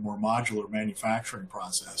up with a more modular manufacturing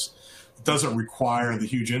process. It doesn't require the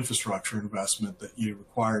huge infrastructure investment that you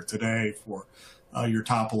require today for your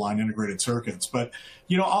top-of-line integrated circuits. But,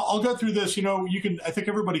 I'll go through this. I think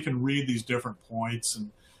everybody can read these different points,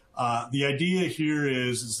 and The idea here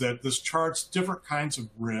is that this charts different kinds of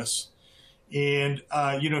risks. And,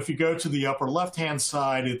 if you go to the upper left-hand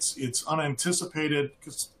side, it's unanticipated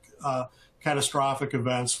catastrophic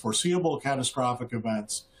events, foreseeable catastrophic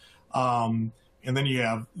events. And then you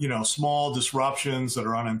have, small disruptions that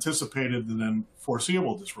are unanticipated and then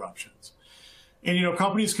foreseeable disruptions. And,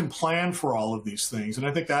 companies can plan for all of these things. And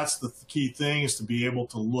I think that's the key thing, is to be able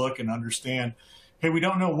to look and understand, hey, we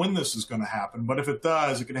don't know when this is going to happen, but if it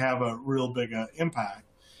does, it can have a real big impact.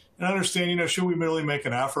 And understand, should we really make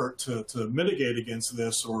an effort to mitigate against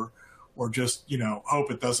this, or just,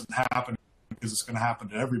 hope it doesn't happen because it's going to happen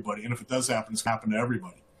to everybody. And if it does happen, it's going to happen to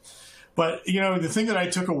everybody. But, the thing that I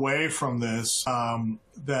took away from this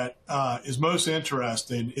that is most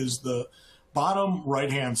interesting is the bottom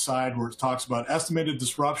right-hand side, where it talks about estimated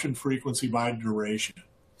disruption frequency by duration.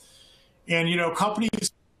 And,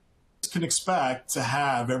 companies can expect to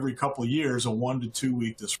have every couple of years a 1 to 2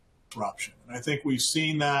 week disruption. And I think we've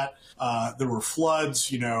seen that. There were floods,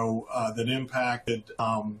 that impacted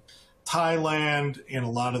Thailand and a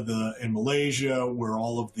lot of in Malaysia, where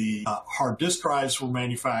all of the hard disk drives were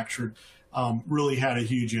manufactured, really had a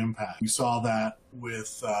huge impact. We saw that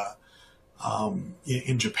with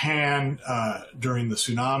in Japan during the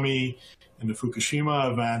tsunami and the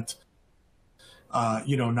Fukushima event,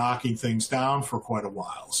 knocking things down for quite a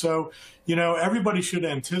while. So, everybody should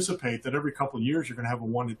anticipate that every couple of years you're going to have a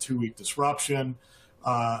 1 to 2 week disruption,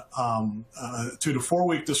 2 to 4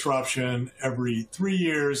 week disruption every 3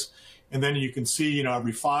 years. And then you can see,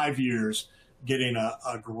 every 5 years getting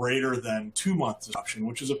a greater than 2 month disruption,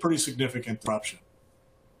 which is a pretty significant disruption.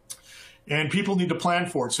 And people need to plan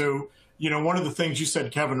for it. So, one of the things you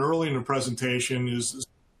said, Kevin, early in the presentation is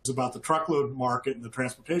about the truckload market and the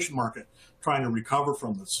transportation market trying to recover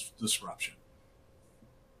from this disruption.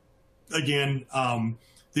 Again,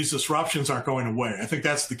 these disruptions aren't going away. I think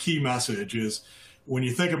that's the key message, is when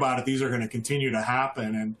you think about it, these are going to continue to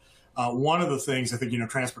happen. And one of the things I think,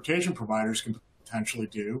 transportation providers can potentially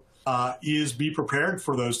do is be prepared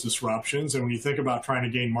for those disruptions. And when you think about trying to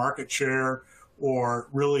gain market share or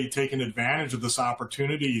really taking advantage of this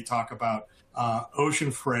opportunity, you talk about ocean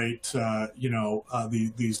freight,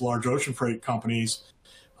 these large ocean freight companies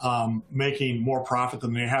making more profit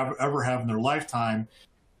than they ever have in their lifetime.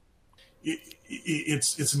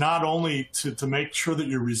 It's not only to make sure that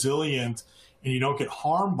you're resilient and you don't get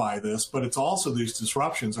harmed by this, but it's also, these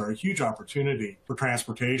disruptions are a huge opportunity for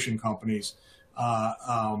transportation companies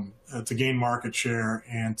to gain market share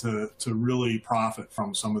and to really profit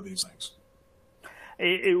from some of these things.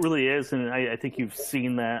 It really is, and I think you've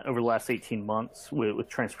seen that over the last 18 months with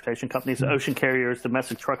transportation companies, ocean carriers,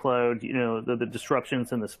 domestic truckload, the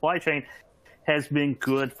disruptions in the supply chain has been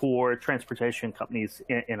good for transportation companies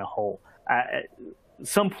in a whole. At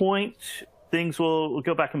some point, things will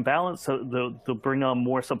go back in balance, so they'll bring on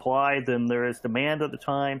more supply than there is demand at the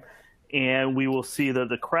time, and we will see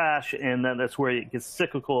the crash, and that's where it gets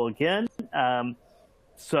cyclical again.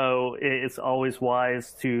 So it's always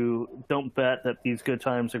wise to don't bet that these good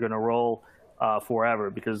times are going to roll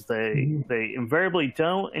forever, because they invariably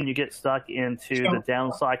don't, and you get stuck into the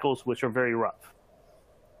down cycles, which are very rough.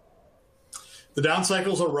 The down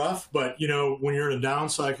cycles are rough, but when you're in a down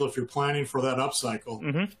cycle, if you're planning for that up cycle,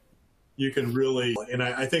 you can really, and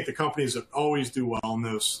I think the companies that always do well in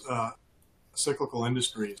those cyclical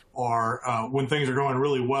industries are when things are going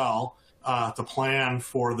really well, to plan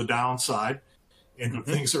for the downside. And if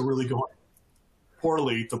things are really going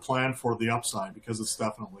poorly, to plan for the upside, because it's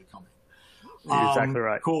definitely coming. Exactly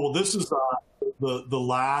right. Cool. Well, this is the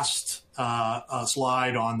last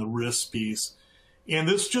slide on the risk piece. And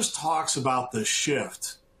this just talks about the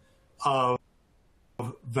shift of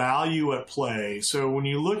value at play. So when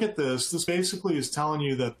you look at this basically is telling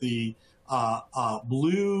you that the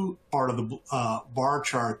blue part of the bar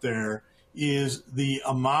chart there is the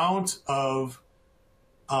amount of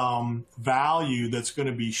value that's going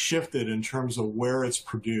to be shifted in terms of where it's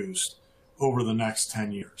produced over the next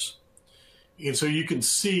 10 years. And so you can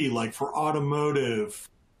see, like, for automotive,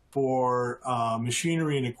 for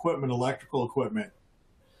machinery and equipment, electrical equipment,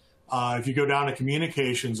 if you go down to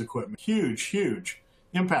communications equipment, huge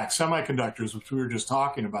impact. Semiconductors, which we were just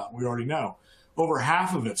talking about, we already know. Over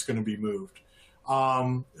half of it's going to be moved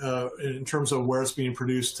in terms of where it's being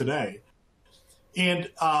produced today. And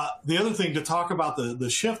the other thing to talk about the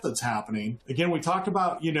shift that's happening, again, we talked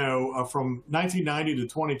about, from 1990 to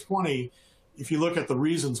 2020, if you look at the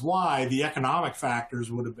reasons why, the economic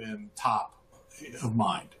factors would have been top of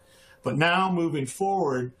mind. But now moving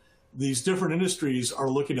forward, these different industries are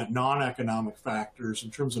looking at non-economic factors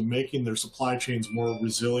in terms of making their supply chains more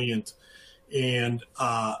resilient and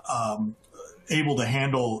able to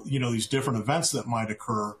handle, these different events that might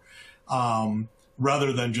occur,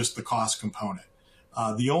 rather than just the cost component.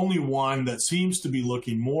 The only one that seems to be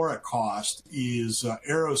looking more at cost is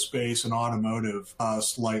aerospace and automotive,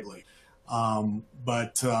 slightly.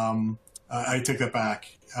 But I take that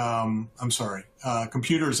back. I'm sorry.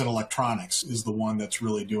 Computers and electronics is the one that's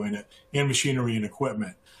really doing it, and machinery and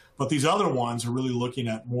equipment. But these other ones are really looking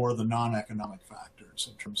at more of the non-economic factors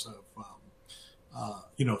in terms of,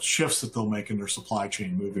 shifts that they'll make in their supply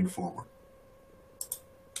chain moving forward.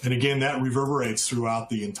 And again, that reverberates throughout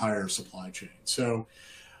the entire supply chain. So,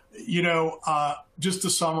 just to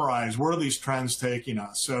summarize, where are these trends taking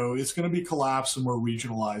us? So it's going to be collapse and more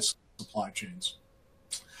regionalized supply chains.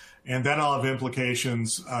 And that'll have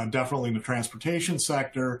implications definitely in the transportation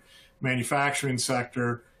sector, manufacturing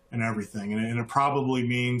sector, and everything. And it probably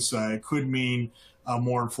means, it could mean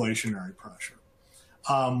more inflationary pressure.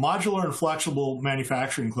 Modular and flexible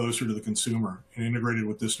manufacturing closer to the consumer and integrated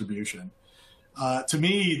with distribution. To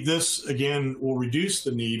me, this, again, will reduce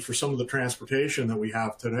the need for some of the transportation that we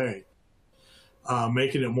have today,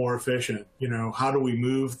 making it more efficient. How do we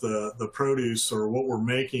move the produce or what we're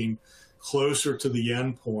making closer to the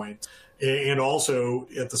end point? And also,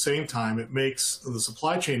 at the same time, it makes the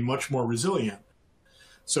supply chain much more resilient.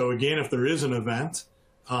 So again, if there is an event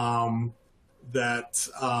that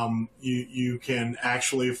you can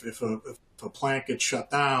actually, if a plant gets shut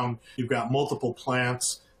down, you've got multiple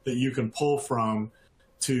plants that you can pull from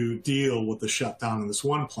to deal with the shutdown in this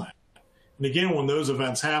one plant. And again, when those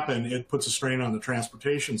events happen, it puts a strain on the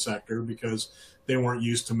transportation sector because they weren't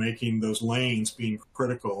used to making those lanes being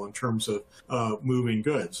critical in terms of moving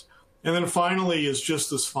goods. And then finally is just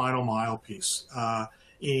this final mile piece.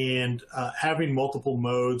 And having multiple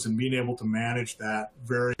modes and being able to manage that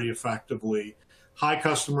very effectively. High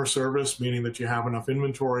customer service, meaning that you have enough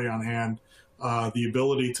inventory on hand, the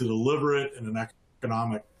ability to deliver it in an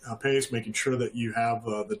economic pace, making sure that you have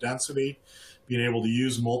the density, being able to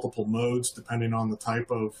use multiple modes depending on the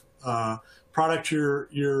type of product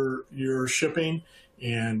you're shipping,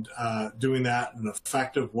 and doing that in an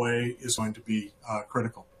effective way is going to be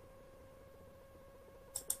critical.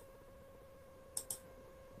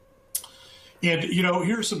 And,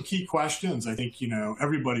 here are some key questions I think,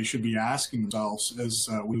 everybody should be asking themselves as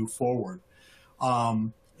we move forward.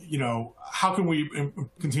 How can we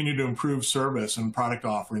continue to improve service and product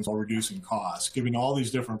offerings while reducing costs, given all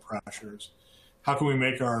these different pressures? How can we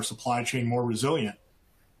make our supply chain more resilient,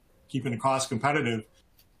 keeping the cost competitive?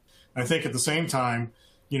 I think at the same time,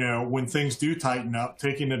 when things do tighten up,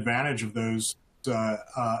 taking advantage of those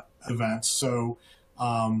events. So,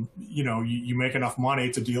 you make enough money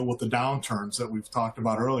to deal with the downturns that we've talked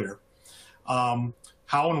about earlier.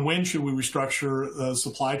 How and when should we restructure the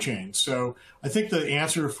supply chain? So I think the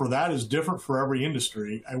answer for that is different for every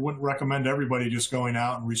industry. I wouldn't recommend everybody just going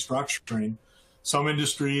out and restructuring. Some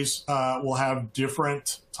industries will have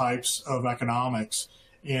different types of economics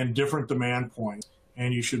and different demand points,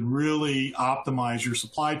 and you should really optimize your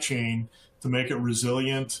supply chain to make it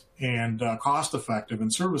resilient and cost effective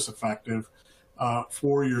and service effective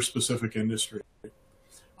for your specific industry.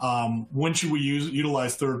 When should we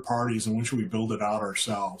utilize third parties, and when should we build it out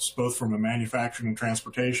ourselves, both from a manufacturing and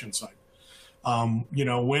transportation side?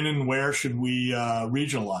 When and where should we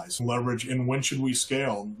regionalize and leverage, and when should we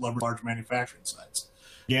scale and leverage large manufacturing sites?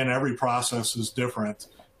 Again, every process is different,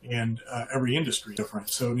 and every industry is different,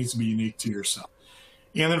 so it needs to be unique to yourself.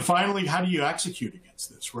 And then finally, how do you execute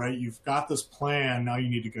against this, right? You've got this plan, now you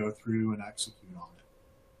need to go through and execute on it.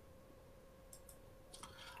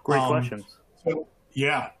 Great questions. So,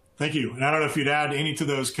 yeah, thank you. And I don't know if you'd add any to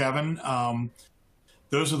those, Kevin.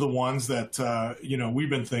 Those are the ones that, we've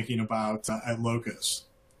been thinking about at Locus.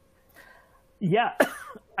 Yeah,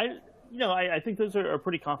 I think those are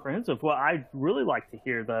pretty comprehensive. What I'd really like to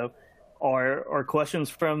hear, though, are questions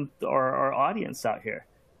from our audience out here,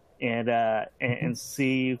 and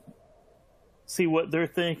see what they're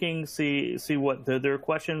thinking, see what their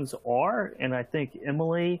questions are. And I think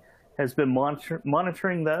Emily has been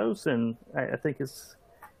monitoring those, and I think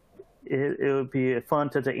it would be fun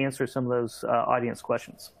to answer some of those audience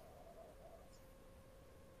questions.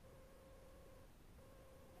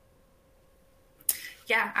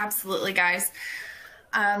 Yeah, absolutely, guys.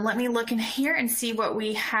 Let me look in here and see what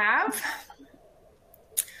we have.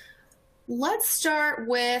 Let's start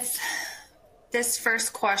with this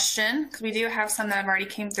first question, because we do have some that have already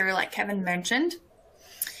came through, like Kevin mentioned.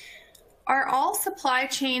 Are all supply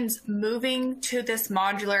chains moving to this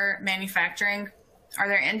modular manufacturing? Are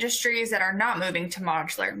there industries that are not moving to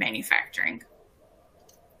modular manufacturing?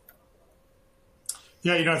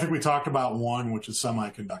 Yeah, I think we talked about one, which is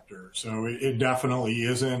semiconductor. So it definitely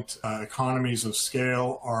isn't. Economies of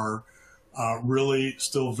scale are really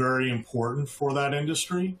still very important for that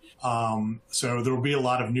industry. So there will be a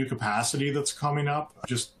lot of new capacity that's coming up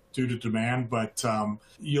just due to demand, but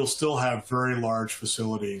you'll still have very large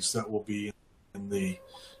facilities that will be in the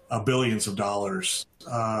billions of dollars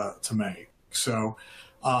to make. So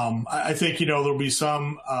I think, there'll be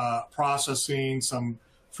some processing, some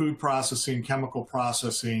food processing, chemical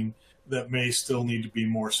processing that may still need to be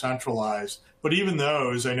more centralized. But even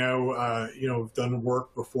those, I know, I've done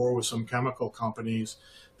work before with some chemical companies.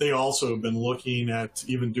 They also have been looking at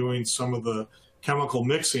even doing some of the chemical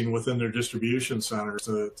mixing within their distribution centers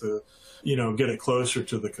to get it closer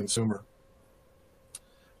to the consumer.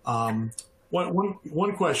 One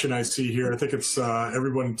question I see here, I think it's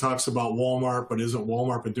everyone talks about Walmart, but isn't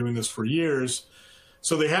Walmart been doing this for years?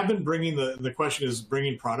 So they have been bringing the question is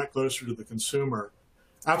bringing product closer to the consumer.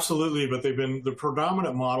 Absolutely, but the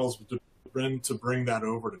predominant models been to bring that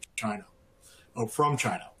over to China, from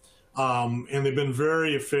China. And they've been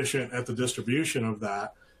very efficient at the distribution of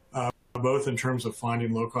that, both in terms of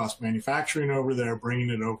finding low-cost manufacturing over there, bringing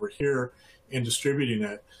it over here, and distributing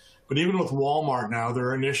it. But even with Walmart now, there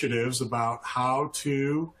are initiatives about how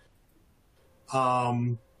to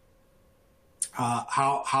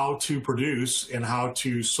produce and how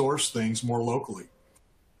to source things more locally,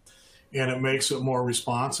 and it makes it more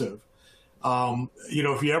responsive.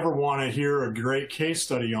 If you ever want to hear a great case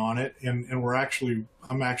study on it, and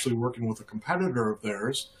I'm actually working with a competitor of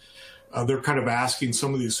theirs. They're kind of asking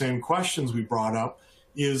some of these same questions we brought up.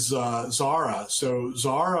 Is Zara. So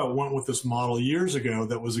Zara went with this model years ago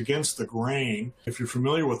that was against the grain. If you're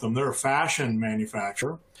familiar with them, they're a fashion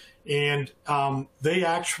manufacturer. And they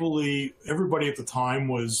actually, everybody at the time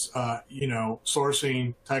was,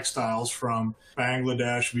 sourcing textiles from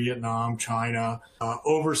Bangladesh, Vietnam, China,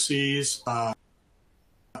 overseas,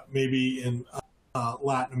 maybe in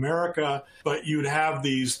Latin America. But you'd have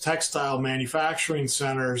these textile manufacturing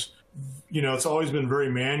centers. It's always been very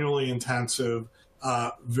manually intensive.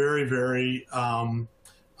 Very, very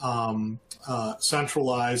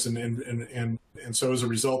centralized, and so as a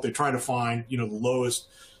result, they try to find the lowest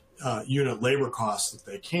unit labor costs that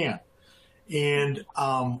they can. And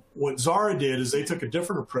what Zara did is they took a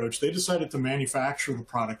different approach. They decided to manufacture the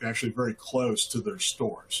product actually very close to their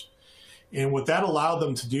stores, and what that allowed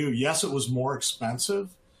them to do, yes, it was more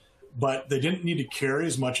expensive, but they didn't need to carry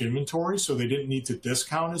as much inventory, so they didn't need to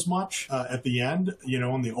discount as much at the end.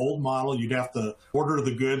 In the old model, you'd have to order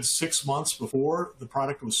the goods 6 months before the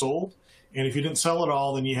product was sold. And if you didn't sell it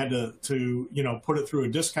all, then you had to put it through a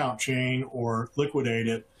discount chain or liquidate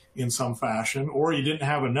it in some fashion, or you didn't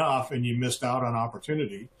have enough and you missed out on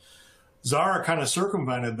opportunity. Zara kind of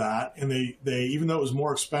circumvented that, and they even though it was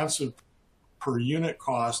more expensive per unit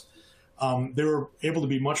cost, they were able to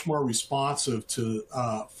be much more responsive to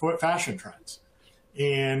fashion trends,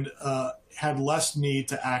 and had less need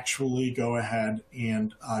to actually go ahead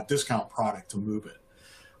and discount product to move it.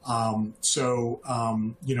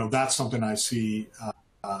 That's something I see.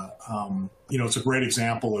 It's a great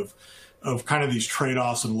example of kind of these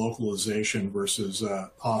trade-offs in localization versus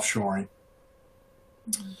offshoring.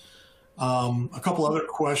 A couple other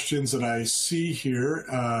questions that I see here.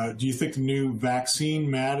 Do you think the new vaccine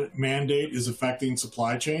mandate is affecting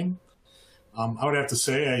supply chain? I would have to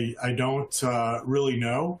say I don't really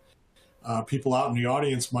know. People out in the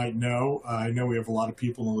audience might know. I know we have a lot of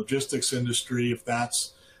people in the logistics industry. If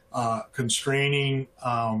that's constraining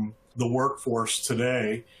the workforce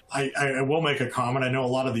today, I will make a comment. I know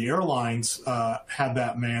a lot of the airlines had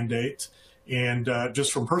that mandate. And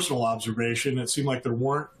just from personal observation, it seemed like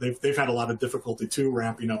they've had a lot of difficulty too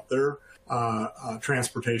ramping up their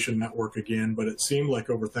transportation network again. But it seemed like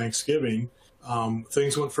over Thanksgiving,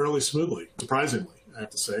 things went fairly smoothly, surprisingly, I have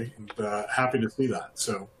to say, and happy to see that.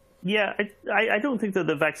 So. Yeah, I don't think that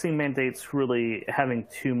the vaccine mandate's really having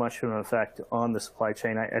too much of an effect on the supply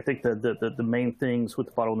chain. I think that the main things with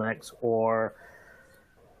the bottlenecks are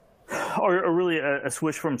really a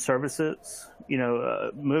switch from services,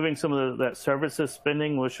 moving some of that services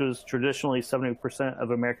spending, which was traditionally 70%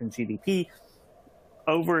 of American GDP,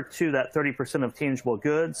 over to that 30% of tangible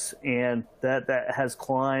goods, and that has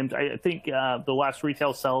climbed. I think the last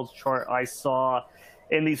retail sales chart I saw,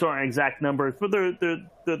 and these aren't exact numbers, but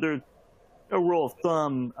they're a rule of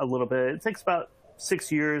thumb a little bit. It takes about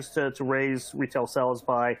 6 years to raise retail sales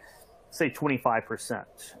by, say, 25%.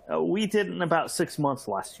 We did it in about 6 months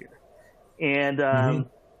last year. And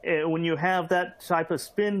when you have that type of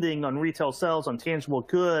spending on retail sales, on tangible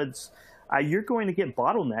goods, you're going to get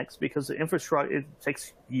bottlenecks because the infrastructure, it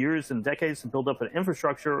takes years and decades to build up an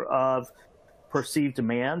infrastructure of perceived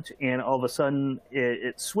demand, and all of a sudden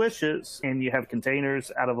it switches, and you have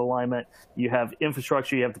containers out of alignment. You have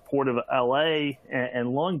infrastructure. You have the port of LA and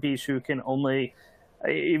Long Beach, who can only,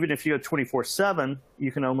 even if you go 24/7,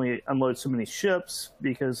 you can only unload so many ships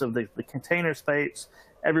because of the container space.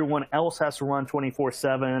 Everyone else has to run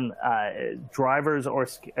 24/7. Drivers are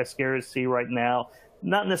scared to see right now,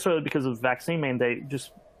 not necessarily because of the vaccine mandate,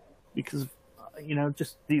 just because of,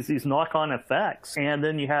 just these knock-on effects. And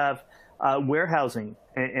then you have warehousing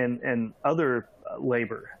and other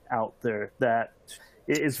labor out there that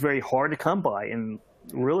is very hard to come by. And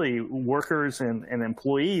really, workers and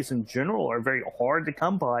employees in general are very hard to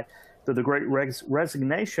come by. So the great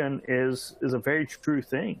resignation is a very true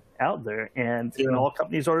thing out there. And all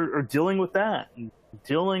companies are dealing with that, and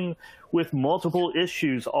dealing with multiple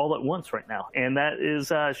issues all at once right now. And that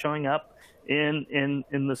is showing up in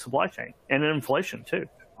the supply chain and in inflation too.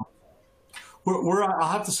 I'll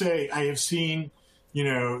have to say, I have seen,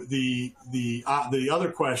 the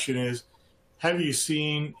other question is, have you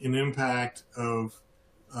seen an impact of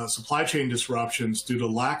supply chain disruptions due to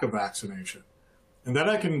lack of vaccination? And that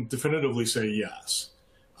I can definitively say yes.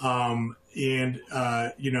 Customers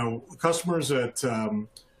that,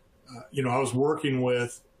 I was working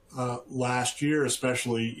with last year,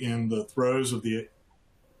 especially in the throes of the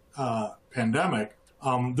pandemic,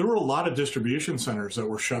 there were a lot of distribution centers that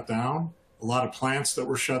were shut down, a lot of plants that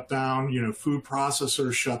were shut down, food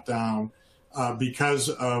processors shut down because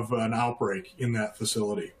of an outbreak in that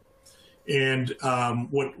facility. And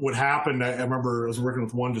what happened, I remember I was working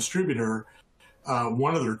with one distributor,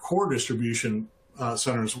 one of their core distribution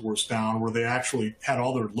centers was down, where they actually had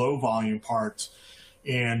all their low volume parts.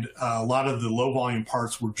 And a lot of the low volume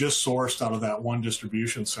parts were just sourced out of that one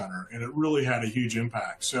distribution center. And it really had a huge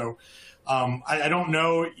impact. So I don't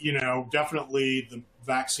know, definitely the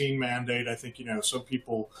vaccine mandate, I think, some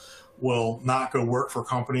people will not go work for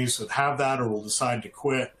companies that have that or will decide to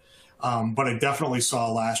quit. But I definitely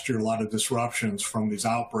saw last year a lot of disruptions from these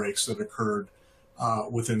outbreaks that occurred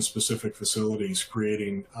within specific facilities,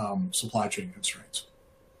 creating supply chain constraints.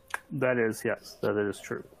 That is, yes, that is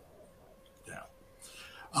true. Yeah.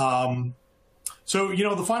 So,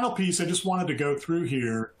 the final piece I just wanted to go through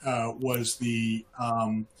here was the,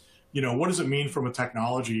 what does it mean from a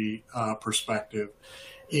technology perspective?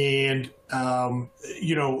 And,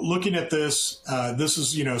 looking at this, this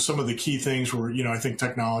is, some of the key things where, I think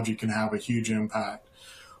technology can have a huge impact.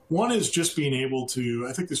 One is just being able to,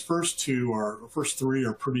 I think these first three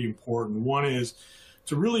are pretty important. One is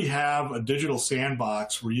to really have a digital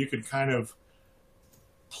sandbox where you can kind of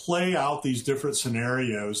play out these different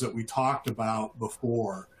scenarios that we talked about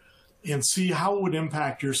before and see how it would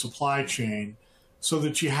impact your supply chain, so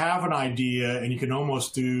that you have an idea and you can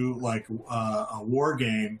almost do like a war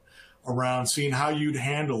game around seeing how you'd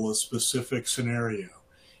handle a specific scenario.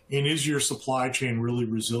 And is your supply chain really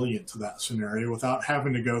resilient to that scenario without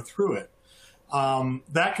having to go through it?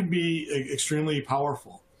 That can be extremely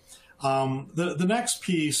powerful. The next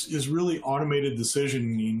piece is really automated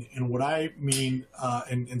decisioning, and what I mean,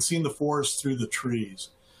 and seeing the forest through the trees.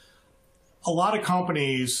 A lot of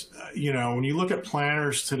companies, when you look at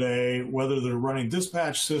planners today, whether they're running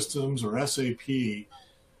dispatch systems or SAP,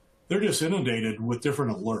 they're just inundated with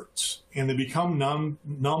different alerts, and they become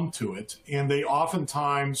numb to it. And they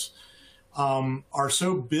oftentimes are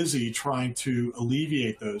so busy trying to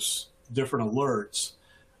alleviate those different alerts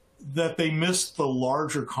that they miss the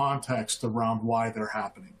larger context around why they're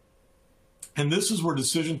happening. And this is where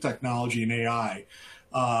decision technology and AI,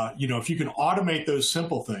 if you can automate those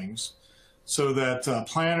simple things so that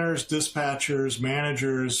planners, dispatchers,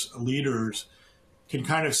 managers, leaders can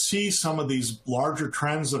kind of see some of these larger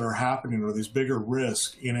trends that are happening or these bigger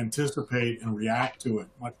risks and anticipate and react to it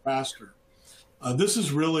much faster. This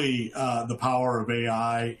is really the power of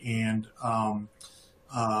AI and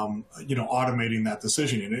automating that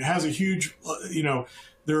decision. And it has a huge,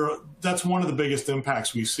 that's one of the biggest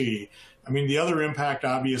impacts we see. I mean, the other impact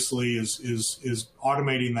obviously is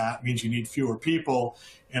automating that means you need fewer people.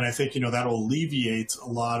 And I think, that'll alleviate a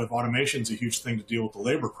lot of automation. Is a huge thing to deal with the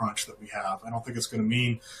labor crunch that we have. I don't think it's going to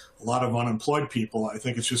mean a lot of unemployed people. I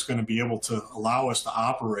think it's just going to be able to allow us to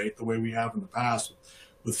operate the way we have in the past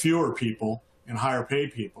with fewer people and higher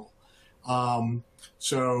paid people.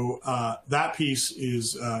 So that piece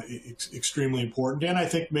is extremely important. And I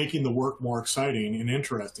think making the work more exciting and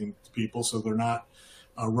interesting to people so they're not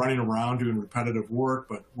running around doing repetitive work,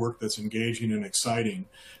 but work that's engaging and exciting.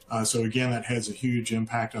 So again, that has a huge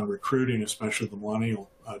impact on recruiting, especially the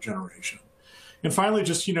millennial generation. And finally,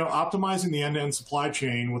 just, optimizing the end-to-end supply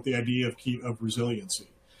chain with the idea of resiliency,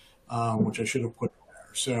 which I should have put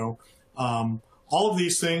there. So all of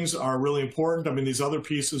these things are really important. I mean, these other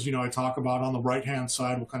pieces, I talk about on the right-hand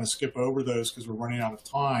side, we'll kind of skip over those because we're running out of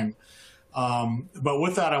time. But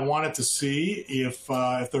with that, I wanted to see if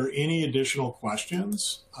there are any additional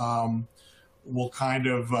questions. We'll kind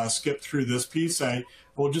of skip through this piece. I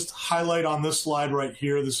will just highlight on this slide right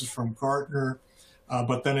here. This is from Gartner.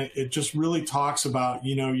 But then it just really talks about,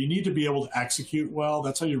 you need to be able to execute well.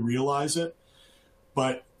 That's how you realize it.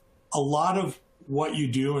 But a lot of what you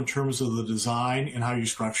do in terms of the design and how you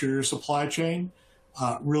structure your supply chain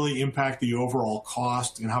really impact the overall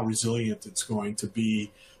cost and how resilient it's going to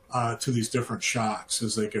be to these different shocks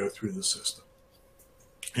as they go through the system.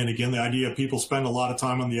 And again, the idea of people spend a lot of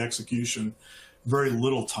time on the execution, very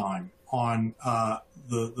little time on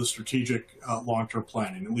the strategic long-term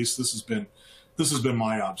planning. At least this has been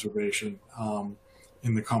my observation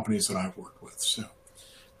in the companies that I've worked with. So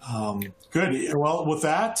good. Well, with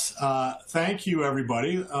that, thank you,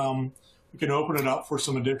 everybody. We can open it up for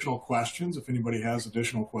some additional questions if anybody has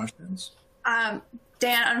additional questions.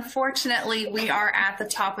 Dan, unfortunately, we are at the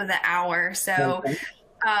top of the hour. So, okay.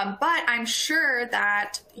 But I'm sure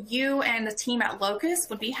that you and the team at Locus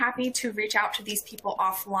would be happy to reach out to these people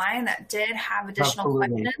offline that did have additional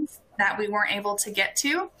Absolutely. questions that we weren't able to get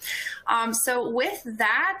to. So with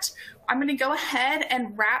that, I'm going to go ahead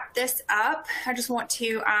and wrap this up. I just want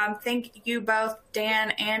to thank you both,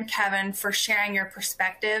 Dan and Kevin, for sharing your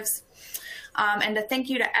perspectives. And to thank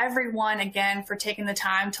you to everyone again for taking the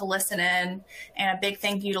time to listen in, and a big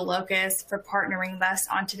thank you to Locus for partnering with us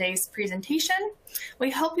on today's presentation.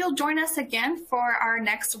 We hope you'll join us again for our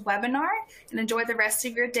next webinar, and enjoy the rest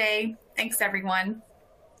of your day. Thanks, everyone.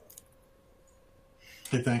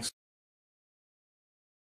 Okay, thanks.